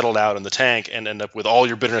or settled out in the tank and end up with all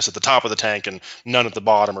your bitterness at the top of the tank and none at the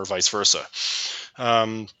bottom, or vice versa.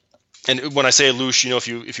 And when I say a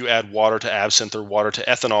louche, if you add water to absinthe or water to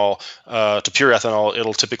ethanol, to pure ethanol,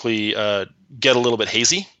 it'll typically get a little bit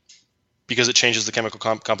hazy, because it changes the chemical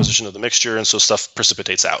composition of the mixture, and so stuff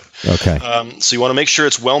precipitates out. Okay. So you want to make sure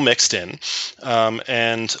it's well mixed in.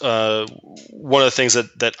 And one of the things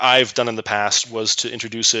that I've done in the past was to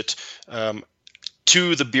introduce it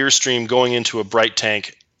to the beer stream going into a bright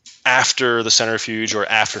tank after the centrifuge or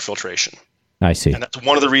after filtration. I see. And that's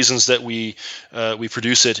one of the reasons that we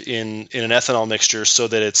produce it in an ethanol mixture, so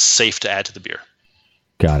that it's safe to add to the beer.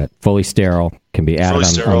 Got it. Fully sterile, can be added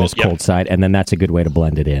on this cold side, and then that's a good way to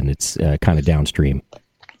blend it in. It's kind of downstream.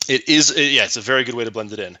 It is, it's a very good way to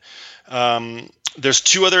blend it in. There's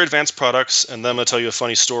two other advanced products, and then I'm going to tell you a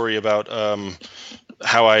funny story about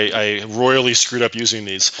how I royally screwed up using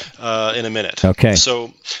these in a minute. Okay.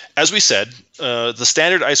 So, as we said, the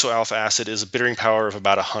standard isoalpha acid is a bittering power of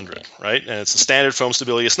about 100, right? And it's a standard foam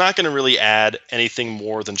stability. It's not going to really add anything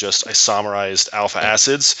more than just isomerized alpha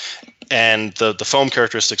acids and the foam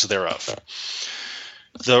characteristics thereof.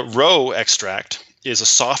 The Roe extract is a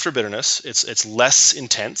softer bitterness. It's less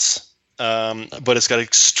intense, but it's got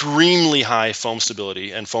extremely high foam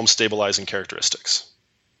stability and foam stabilizing characteristics.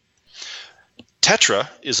 Tetra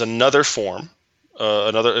is another form.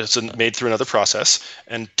 It's made through another process,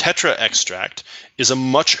 and Tetra extract is a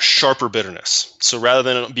much sharper bitterness. So rather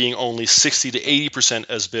than it being only 60 to 80%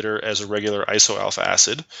 as bitter as a regular isoalpha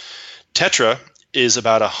acid, Tetra is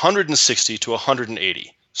about 160 to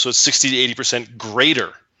 180. So it's 60 to 80%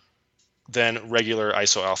 greater than regular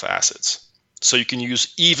isoalpha acids. So you can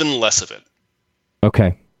use even less of it.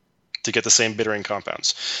 Okay. To get the same bittering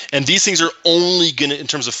compounds. And these things are only going to, in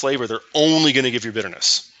terms of flavor, they're only going to give you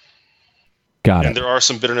bitterness. Got it. And there are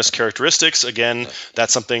some bitterness characteristics. Again,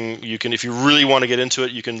 that's something you can, if you really want to get into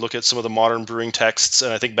it, you can look at some of the modern brewing texts.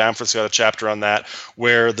 And I think Bamforth's got a chapter on that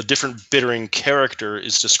where the different bittering character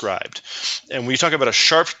is described. And when you talk about a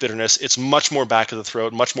sharp bitterness, it's much more back of the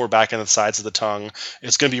throat, much more back on the sides of the tongue.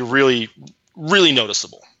 It's going to be really, really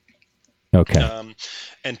noticeable. Okay.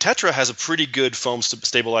 And Tetra has a pretty good foam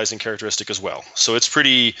stabilizing characteristic as well. So it's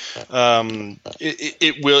pretty.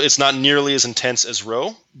 It's not nearly as intense as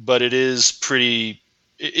Roe, but it is pretty.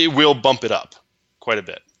 It will bump it up quite a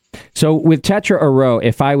bit. So with Tetra or Roe,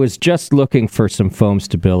 if I was just looking for some foam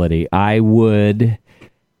stability, I would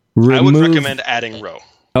recommend adding Roe.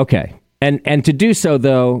 Okay, and to do so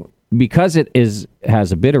though, because it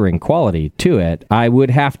has a bittering quality to it, I would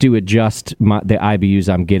have to adjust the IBUs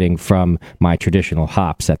I'm getting from my traditional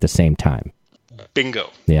hops at the same time. Bingo.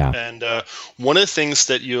 Yeah. And one of the things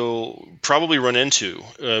that you'll probably run into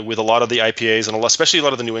with a lot of the IPAs, and especially a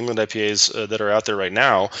lot of the New England IPAs that are out there right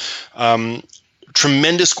now,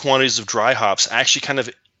 tremendous quantities of dry hops actually kind of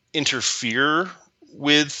interfere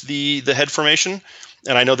with the head formation.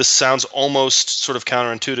 And I know this sounds almost sort of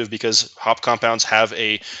counterintuitive because hop compounds have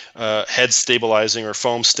a head stabilizing or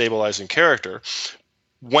foam stabilizing character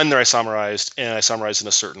when they're isomerized and isomerized in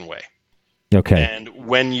a certain way. Okay. And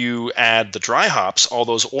when you add the dry hops, all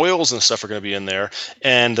those oils and stuff are going to be in there,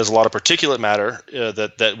 and there's a lot of particulate matter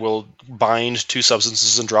that will bind to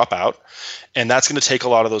substances and drop out, and that's going to take a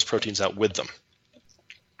lot of those proteins out with them.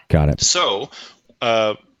 Got it. So,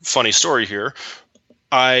 funny story here.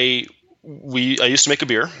 I used to make a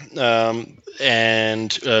beer,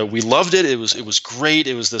 and we loved it. It was great.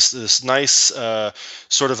 It was this nice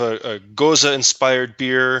sort of a Goza inspired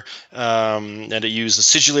beer, and it used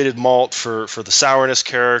acidulated malt for the sourness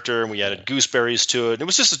character, and we added gooseberries to it. It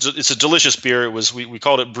was it's a delicious beer. It was we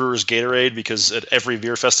called it Brewer's Gatorade because at every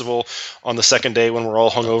beer festival on the second day when we're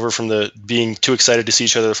all hungover from being too excited to see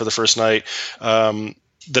each other for the first night,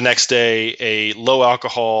 the next day a low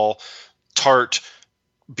alcohol tart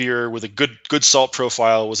beer with a good salt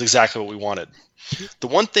profile was exactly what we wanted. The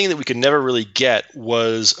one thing that we could never really get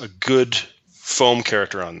was a good foam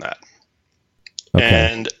character on that. Okay.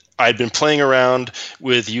 And I'd been playing around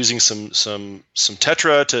with using some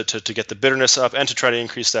tetra to get the bitterness up and to try to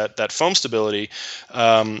increase that foam stability,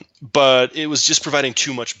 but it was just providing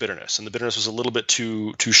too much bitterness, and the bitterness was a little bit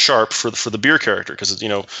too sharp for the beer character, because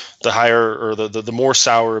the higher or the more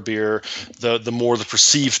sour a beer, the more the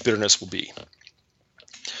perceived bitterness will be.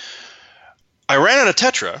 I ran out of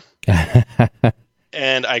tetra.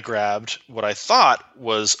 And I grabbed what I thought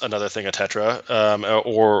was another thing of tetra,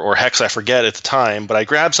 or hex, I forget at the time, but I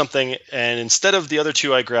grabbed something, and instead of the other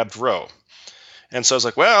two, I grabbed Roe. And so I was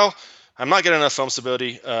like, well, I'm not getting enough foam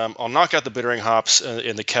stability. I'll knock out the bittering hops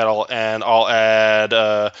in the kettle, and I'll add,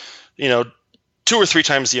 2 or 3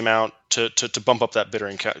 times the amount to bump up that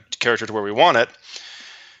bittering character to where we want it.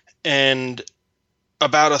 And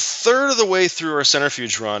about a third of the way through our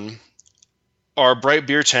centrifuge run, our bright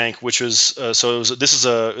beer tank, which was this was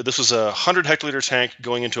a 100 hectoliter tank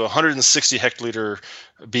going into a 160 hectoliter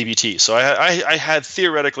BBT. So I had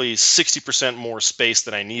theoretically 60% more space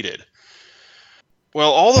than I needed.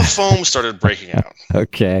 Well, all the foam started breaking out.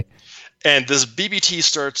 Okay. And this BBT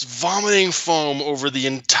starts vomiting foam over the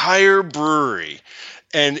entire brewery,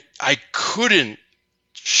 and I couldn't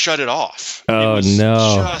shut it off. Oh,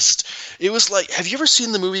 no. It was like, have you ever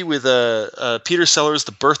seen the movie with Peter Sellers,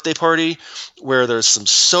 The Birthday Party, where there's some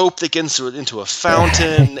soap that gets into a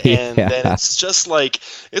fountain, and then it's just like,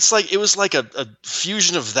 it was like a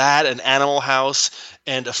fusion of that, an Animal House,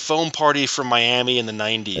 and a foam party from Miami in the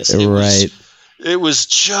 90s. It was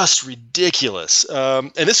just ridiculous.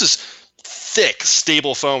 And this is thick,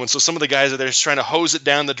 stable foam, and so some of the guys are there just trying to hose it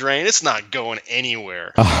down the drain. It's not going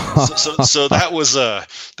anywhere. So that was a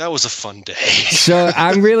fun day. So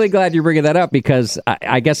I'm really glad you're bringing that up, because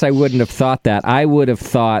I guess I wouldn't have thought that. I would have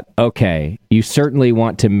thought, okay, you certainly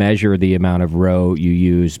want to measure the amount of row you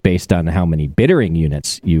use based on how many bittering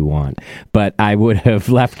units you want, but I would have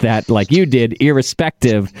left that like you did,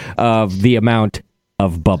 irrespective of the amount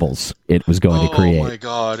of bubbles it was going to create. Oh my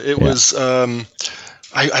God, it was.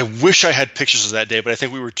 I wish I had pictures of that day, but I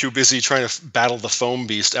think we were too busy trying to battle the foam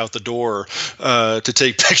beast out the door to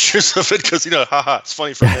take pictures of it, because, it's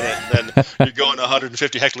funny for a minute, and then you're going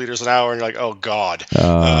 150 hectoliters an hour, and you're like, oh, God.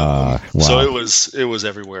 Wow. So it was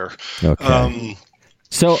everywhere. Okay.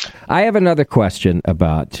 So I have another question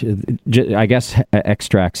about, I guess,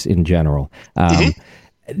 extracts in general.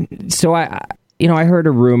 So I heard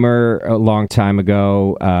a rumor a long time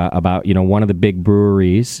ago about, one of the big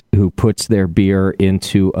breweries who puts their beer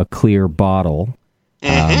into a clear bottle,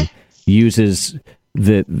 uses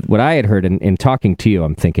what I had heard in talking to you.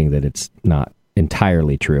 I'm thinking that it's not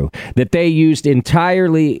entirely true, that they used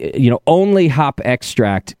entirely, only hop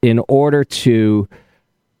extract in order to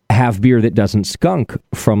have beer that doesn't skunk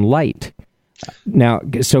from light. Now,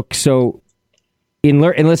 so in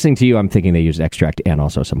listening to you, I'm thinking they use extract and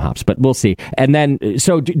also some hops, but we'll see. And then,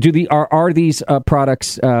 so are these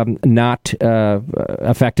products not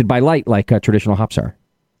affected by light like traditional hops are?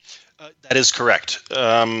 That is correct.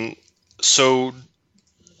 So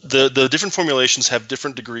the different formulations have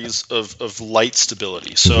different degrees of light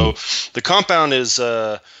stability. So the compound is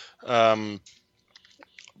all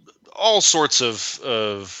sorts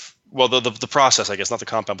of well, the process, I guess, not the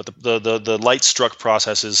compound, but the light struck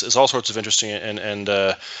process is all sorts of interesting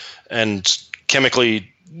and chemically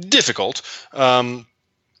difficult.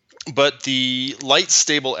 But the light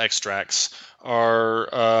stable extracts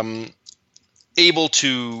are able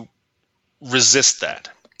to resist that.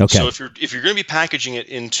 Okay. So if you're going to be packaging it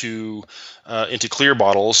into clear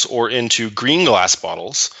bottles or into green glass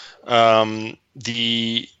bottles,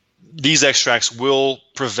 these extracts will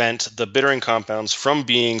prevent the bittering compounds from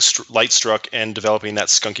being light struck and developing that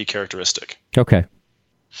skunky characteristic. Okay.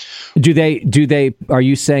 Do they? Are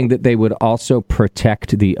you saying that they would also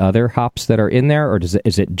protect the other hops that are in there, or does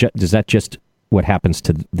that just what happens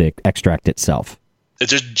to the extract itself? It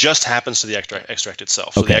just happens to the extract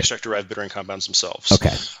itself, so okay. the extract-derived bittering compounds themselves.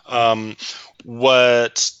 Okay.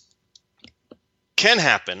 What can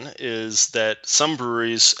happen is that some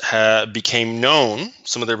breweries became known,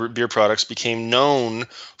 some of their beer products became known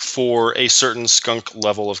for a certain skunk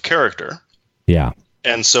level of character. Yeah.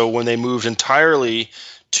 And so when they moved entirely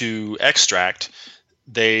to extract,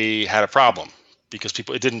 they had a problem because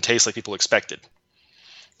it didn't taste like people expected.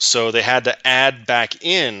 So they had to add back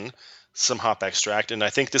in some hop extract, and I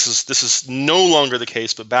think this is no longer the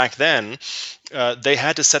case, but back then they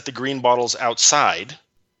had to set the green bottles outside.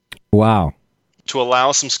 Wow. To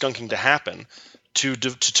allow some skunking to happen, to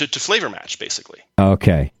flavor match, basically.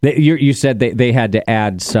 Okay. You said they had to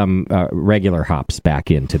add some regular hops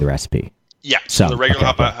back into the recipe. Yeah, so the regular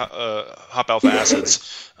hop alpha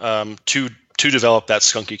acids to to develop that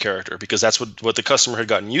skunky character, because that's what the customer had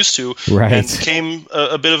gotten used to, right. and became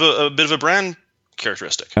a bit of a brand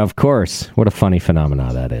characteristic. Of course. What a funny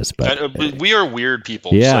phenomenon that is. But we are weird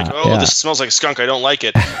people. Yeah, it's like, this smells like a skunk. I don't like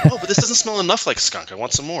it. Oh, but this doesn't smell enough like a skunk. I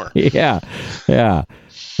want some more. Yeah.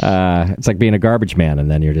 It's like being a garbage man,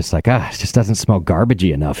 and then you're just like, it just doesn't smell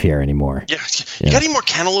garbagey enough here anymore. Yeah. You got any more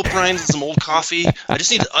cantaloupe rinds and some old coffee? I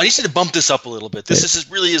just need to bump this up a little bit. This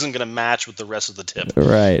really isn't going to match with the rest of the tip.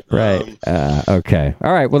 Right. Okay.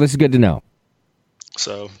 All right. Well, this is good to know.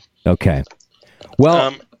 So. Okay.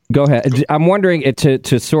 Well. Go ahead. I'm wondering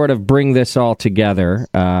to sort of bring this all together,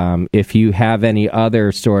 if you have any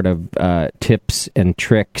other sort of tips and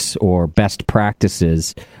tricks or best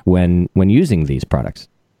practices when using these products.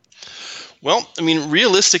 Well, I mean,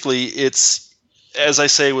 realistically, it's, as I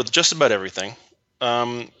say with just about everything,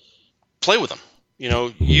 play with them.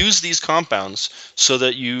 Use these compounds so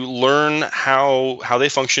that you learn how they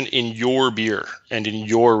function in your beer and in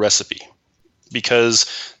your recipe. Because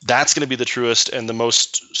that's going to be the truest and the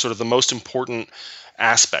most important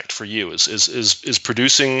aspect for you is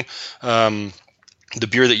producing the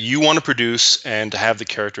beer that you want to produce and to have the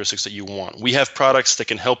characteristics that you want. We have products that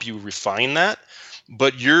can help you refine that,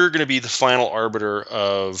 but you're going to be the final arbiter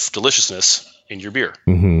of deliciousness in your beer.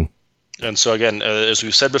 Mm-hmm. And so again, as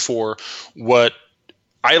we've said before, what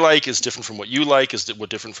I like is different from what you like, is what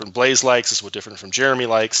different from Blaze likes, is what different from Jeremy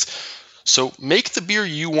likes. So make the beer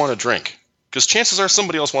you want to drink. Because chances are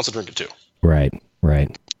somebody else wants to drink it too. Right.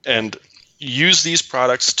 And use these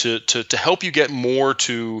products to help you get more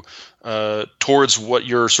towards what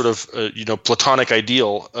your sort of platonic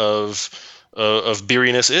ideal of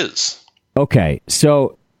beeriness is. Okay,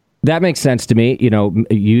 so that makes sense to me.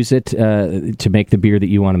 Use it to make the beer that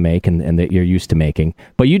you want to make and that you're used to making.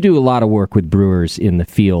 But you do a lot of work with brewers in the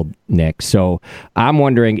field, Nick. So I'm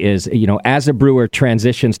wondering as a brewer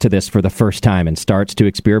transitions to this for the first time and starts to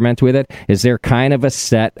experiment with it, is there kind of a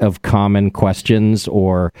set of common questions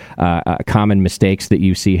or common mistakes that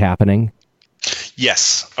you see happening?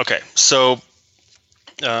 Yes. Okay. So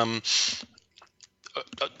I'm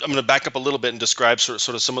going to back up a little bit and describe sort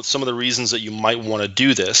of some of the reasons that you might want to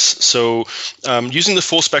do this. So using the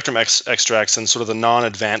full spectrum extracts and sort of the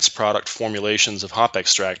non-advanced product formulations of hop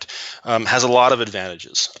extract has a lot of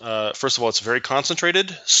advantages. First of all, it's very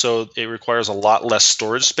concentrated, so it requires a lot less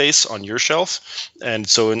storage space on your shelf. And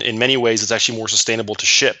so in many ways, it's actually more sustainable to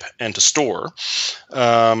ship and to store.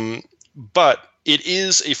 But it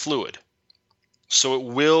is a fluid.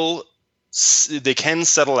 So they can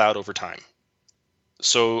settle out over time.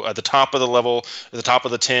 So at the top of the level, at the top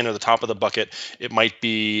of the tin or the top of the bucket, it might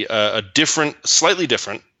be a slightly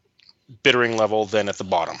different bittering level than at the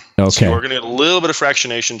bottom. Okay. So you're going to get a little bit of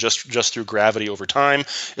fractionation just through gravity over time,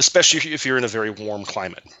 especially if you're in a very warm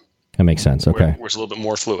climate. That makes sense. Okay. Where it's a little bit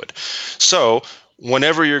more fluid. So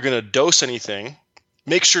whenever you're going to dose anything,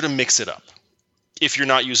 make sure to mix it up if you're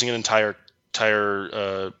not using an entire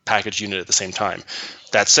package unit at the same time.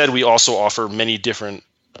 That said, we also offer many different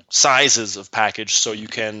sizes of package, so you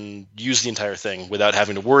can use the entire thing without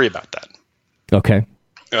having to worry about that. Okay.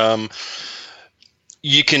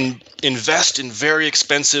 You can invest in very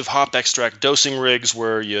expensive hop extract dosing rigs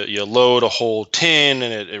where you load a whole tin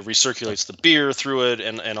and it recirculates the beer through it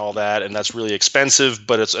and all that, and that's really expensive,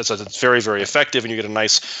 but it's very, very effective, and you get a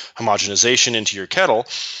nice homogenization into your kettle.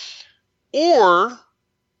 Or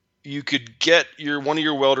you could get one of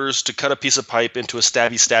your welders to cut a piece of pipe into a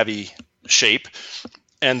stabby shape,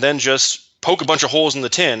 and then just poke a bunch of holes in the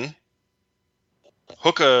tin,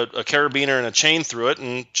 hook a carabiner and a chain through it,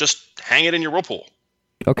 and just hang it in your whirlpool.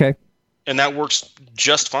 Okay. And that works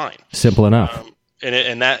just fine. Simple enough.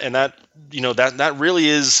 That really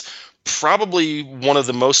is probably one of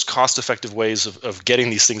the most cost-effective ways of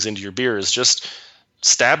getting these things into your beer is just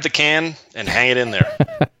stab the can and hang it in there.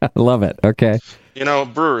 Love it. Okay.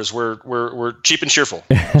 Brewers, we're cheap and cheerful.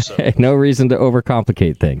 So. No reason to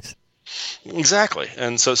overcomplicate things. Exactly,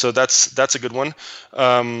 and so that's a good one.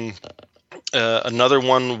 Another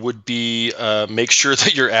one would be make sure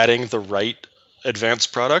that you're adding the right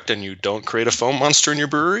advanced product and you don't create a foam monster in your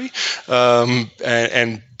brewery,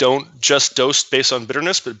 and don't just dose based on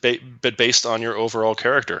bitterness, but based on your overall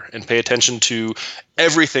character, and pay attention to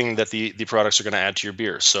everything that the products are going to add to your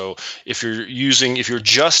beer. So if you're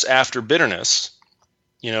just after bitterness,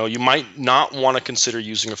 you might not want to consider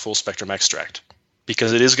using a full spectrum extract,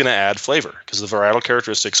 because it is going to add flavor, because the varietal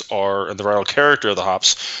characteristics and the varietal character of the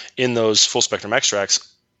hops in those full spectrum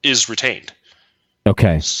extracts is retained.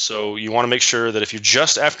 Okay. So you want to make sure that if you're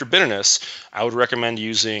just after bitterness, I would recommend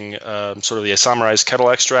using sort of the isomerized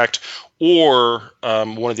kettle extract or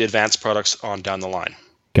one of the advanced products on down the line.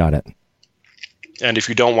 Got it. And if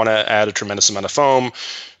you don't want to add a tremendous amount of foam,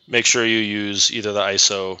 make sure you use either the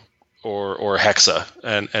ISO or Hexa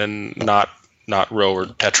and not Row or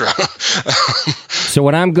Tetra. So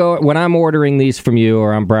when I'm ordering these from you,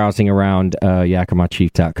 or I'm browsing around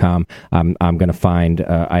YakimaChief.com, I'm going to find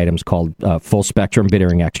items called full spectrum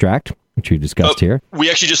bittering extract, which we discussed here. We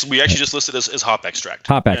actually just listed as hop extract.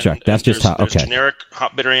 Hop extract. That's just hop. Okay. There's generic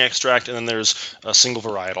hop bittering extract, and then there's single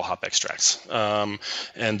varietal hop extracts.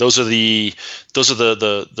 And those are the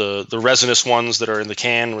resinous ones that are in the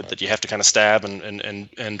can that you have to kind of stab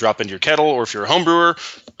and drop into your kettle. Or if you're a home brewer,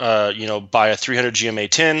 buy a 300 GMA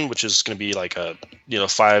tin, which is going to be like a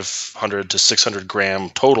 500 to 600 gram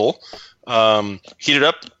total. Heat it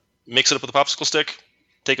up, mix it up with a popsicle stick,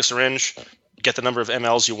 take a syringe, get the number of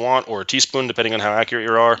mLs you want, or a teaspoon, depending on how accurate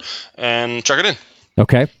you are, and chuck it in.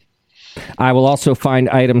 Okay. I will also find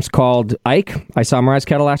items called isomerized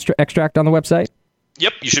kettle extract on the website.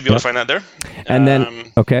 Yep, you should be able to find that there. And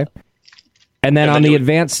then, okay. And then on the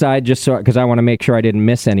advanced side, just so, because I want to make sure I didn't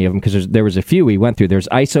miss any of them, because there was a few we went through. There's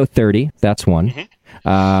ISO 30, that's one.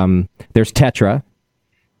 Mm-hmm. There's Tetra.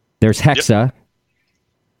 There's Hexa.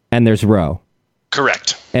 And there's Row.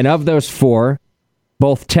 Correct. And of those four,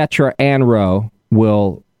 both Tetra and Row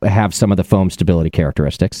will have some of the foam stability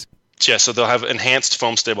characteristics. Yeah, so they'll have enhanced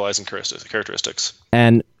foam stabilizing characteristics.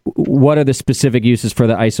 And what are the specific uses for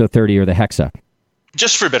the ISO 30 or the Hexa?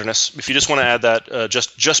 Just for bitterness. If you just want to add that,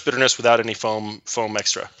 just bitterness without any foam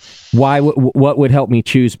extra. Why? What would help me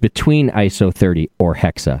choose between ISO 30 or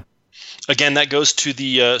Hexa? Again, that goes to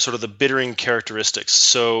the sort of the bittering characteristics.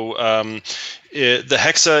 So the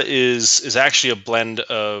Hexa is actually a blend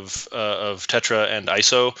of Tetra and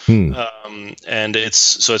ISO, and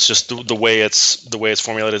it's just the way it's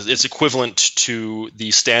formulated. It's equivalent to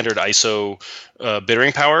the standard ISO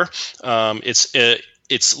bittering power.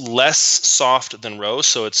 It's less soft than Row,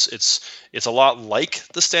 so it's a lot like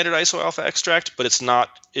the standard ISO alpha extract, but it's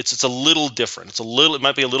not. It's a little different. It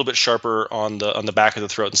might be a little bit sharper on the back of the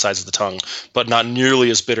throat and sides of the tongue, but not nearly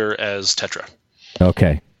as bitter as Tetra.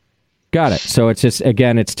 Okay, got it. So it's just,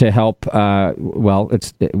 again, it's to help.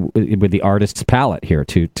 It's with the artist's palate here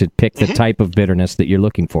to pick the type of bitterness that you're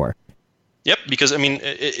looking for. Yep, because I mean,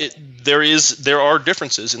 there are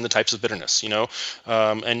differences in the types of bitterness,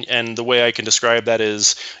 and the way I can describe that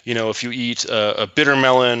is, if you eat a bitter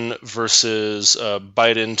melon versus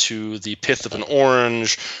bite into the pith of an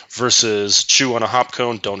orange versus chew on a hop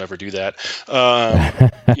cone, don't ever do that.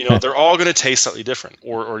 They're all going to taste slightly different,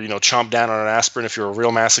 or chomp down on an aspirin if you're a real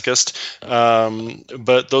masochist.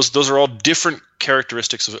 But those are all different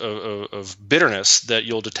characteristics of bitterness that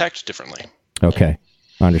you'll detect differently. Okay,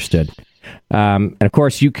 understood. And of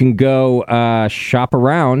course, you can go shop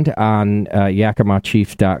around on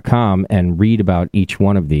YakimaChief.com and read about each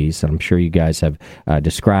one of these. I'm sure you guys have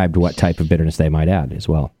described what type of bitterness they might add as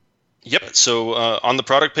well. Yep. So on the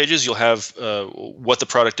product pages, you'll have what the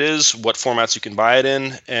product is, what formats you can buy it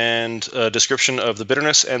in, and a description of the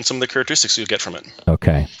bitterness and some of the characteristics you'll get from it.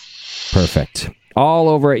 Okay. Perfect. All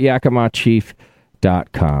over at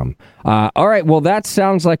YakimaChief.com. All right, well, that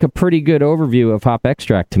sounds like a pretty good overview of hop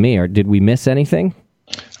extract to me. Or did we miss anything?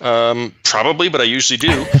 Probably, but I usually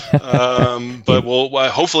do. But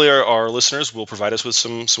hopefully our listeners will provide us with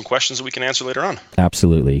some questions that we can answer later on.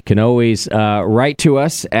 Absolutely. You can always write to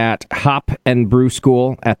us at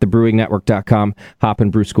hopandbrewschool@thebrewingnetwork.com,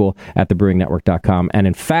 hopandbrewschool@thebrewingnetwork.com. And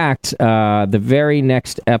in fact, the very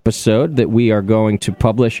next episode that we are going to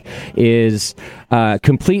publish is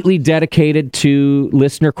completely dedicated to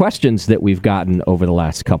listener questions that we've gotten over the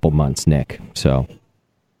last couple months, Nick. So...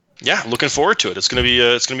 yeah, looking forward to it. It's gonna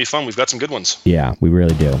be fun. We've got some good ones. Yeah, we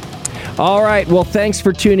really do. All right. Well, thanks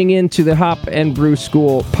for tuning in to the Hop and Brew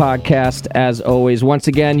School podcast. As always, once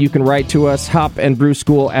again, you can write to us,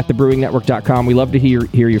 hopandbrewschool@thebrewingnetwork.com. We love to hear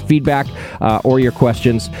your feedback or your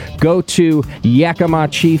questions. Go to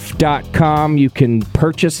YakimaChief.com. You can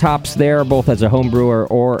purchase hops there, both as a home brewer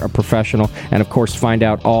or a professional, and of course, find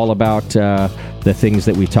out all about the things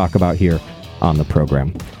that we talk about here on the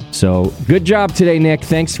program. So, good job today, Nick.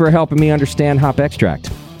 Thanks for helping me understand hop extract.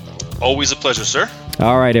 Always a pleasure, sir.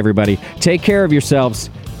 All right, everybody. Take care of yourselves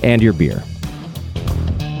and your beer.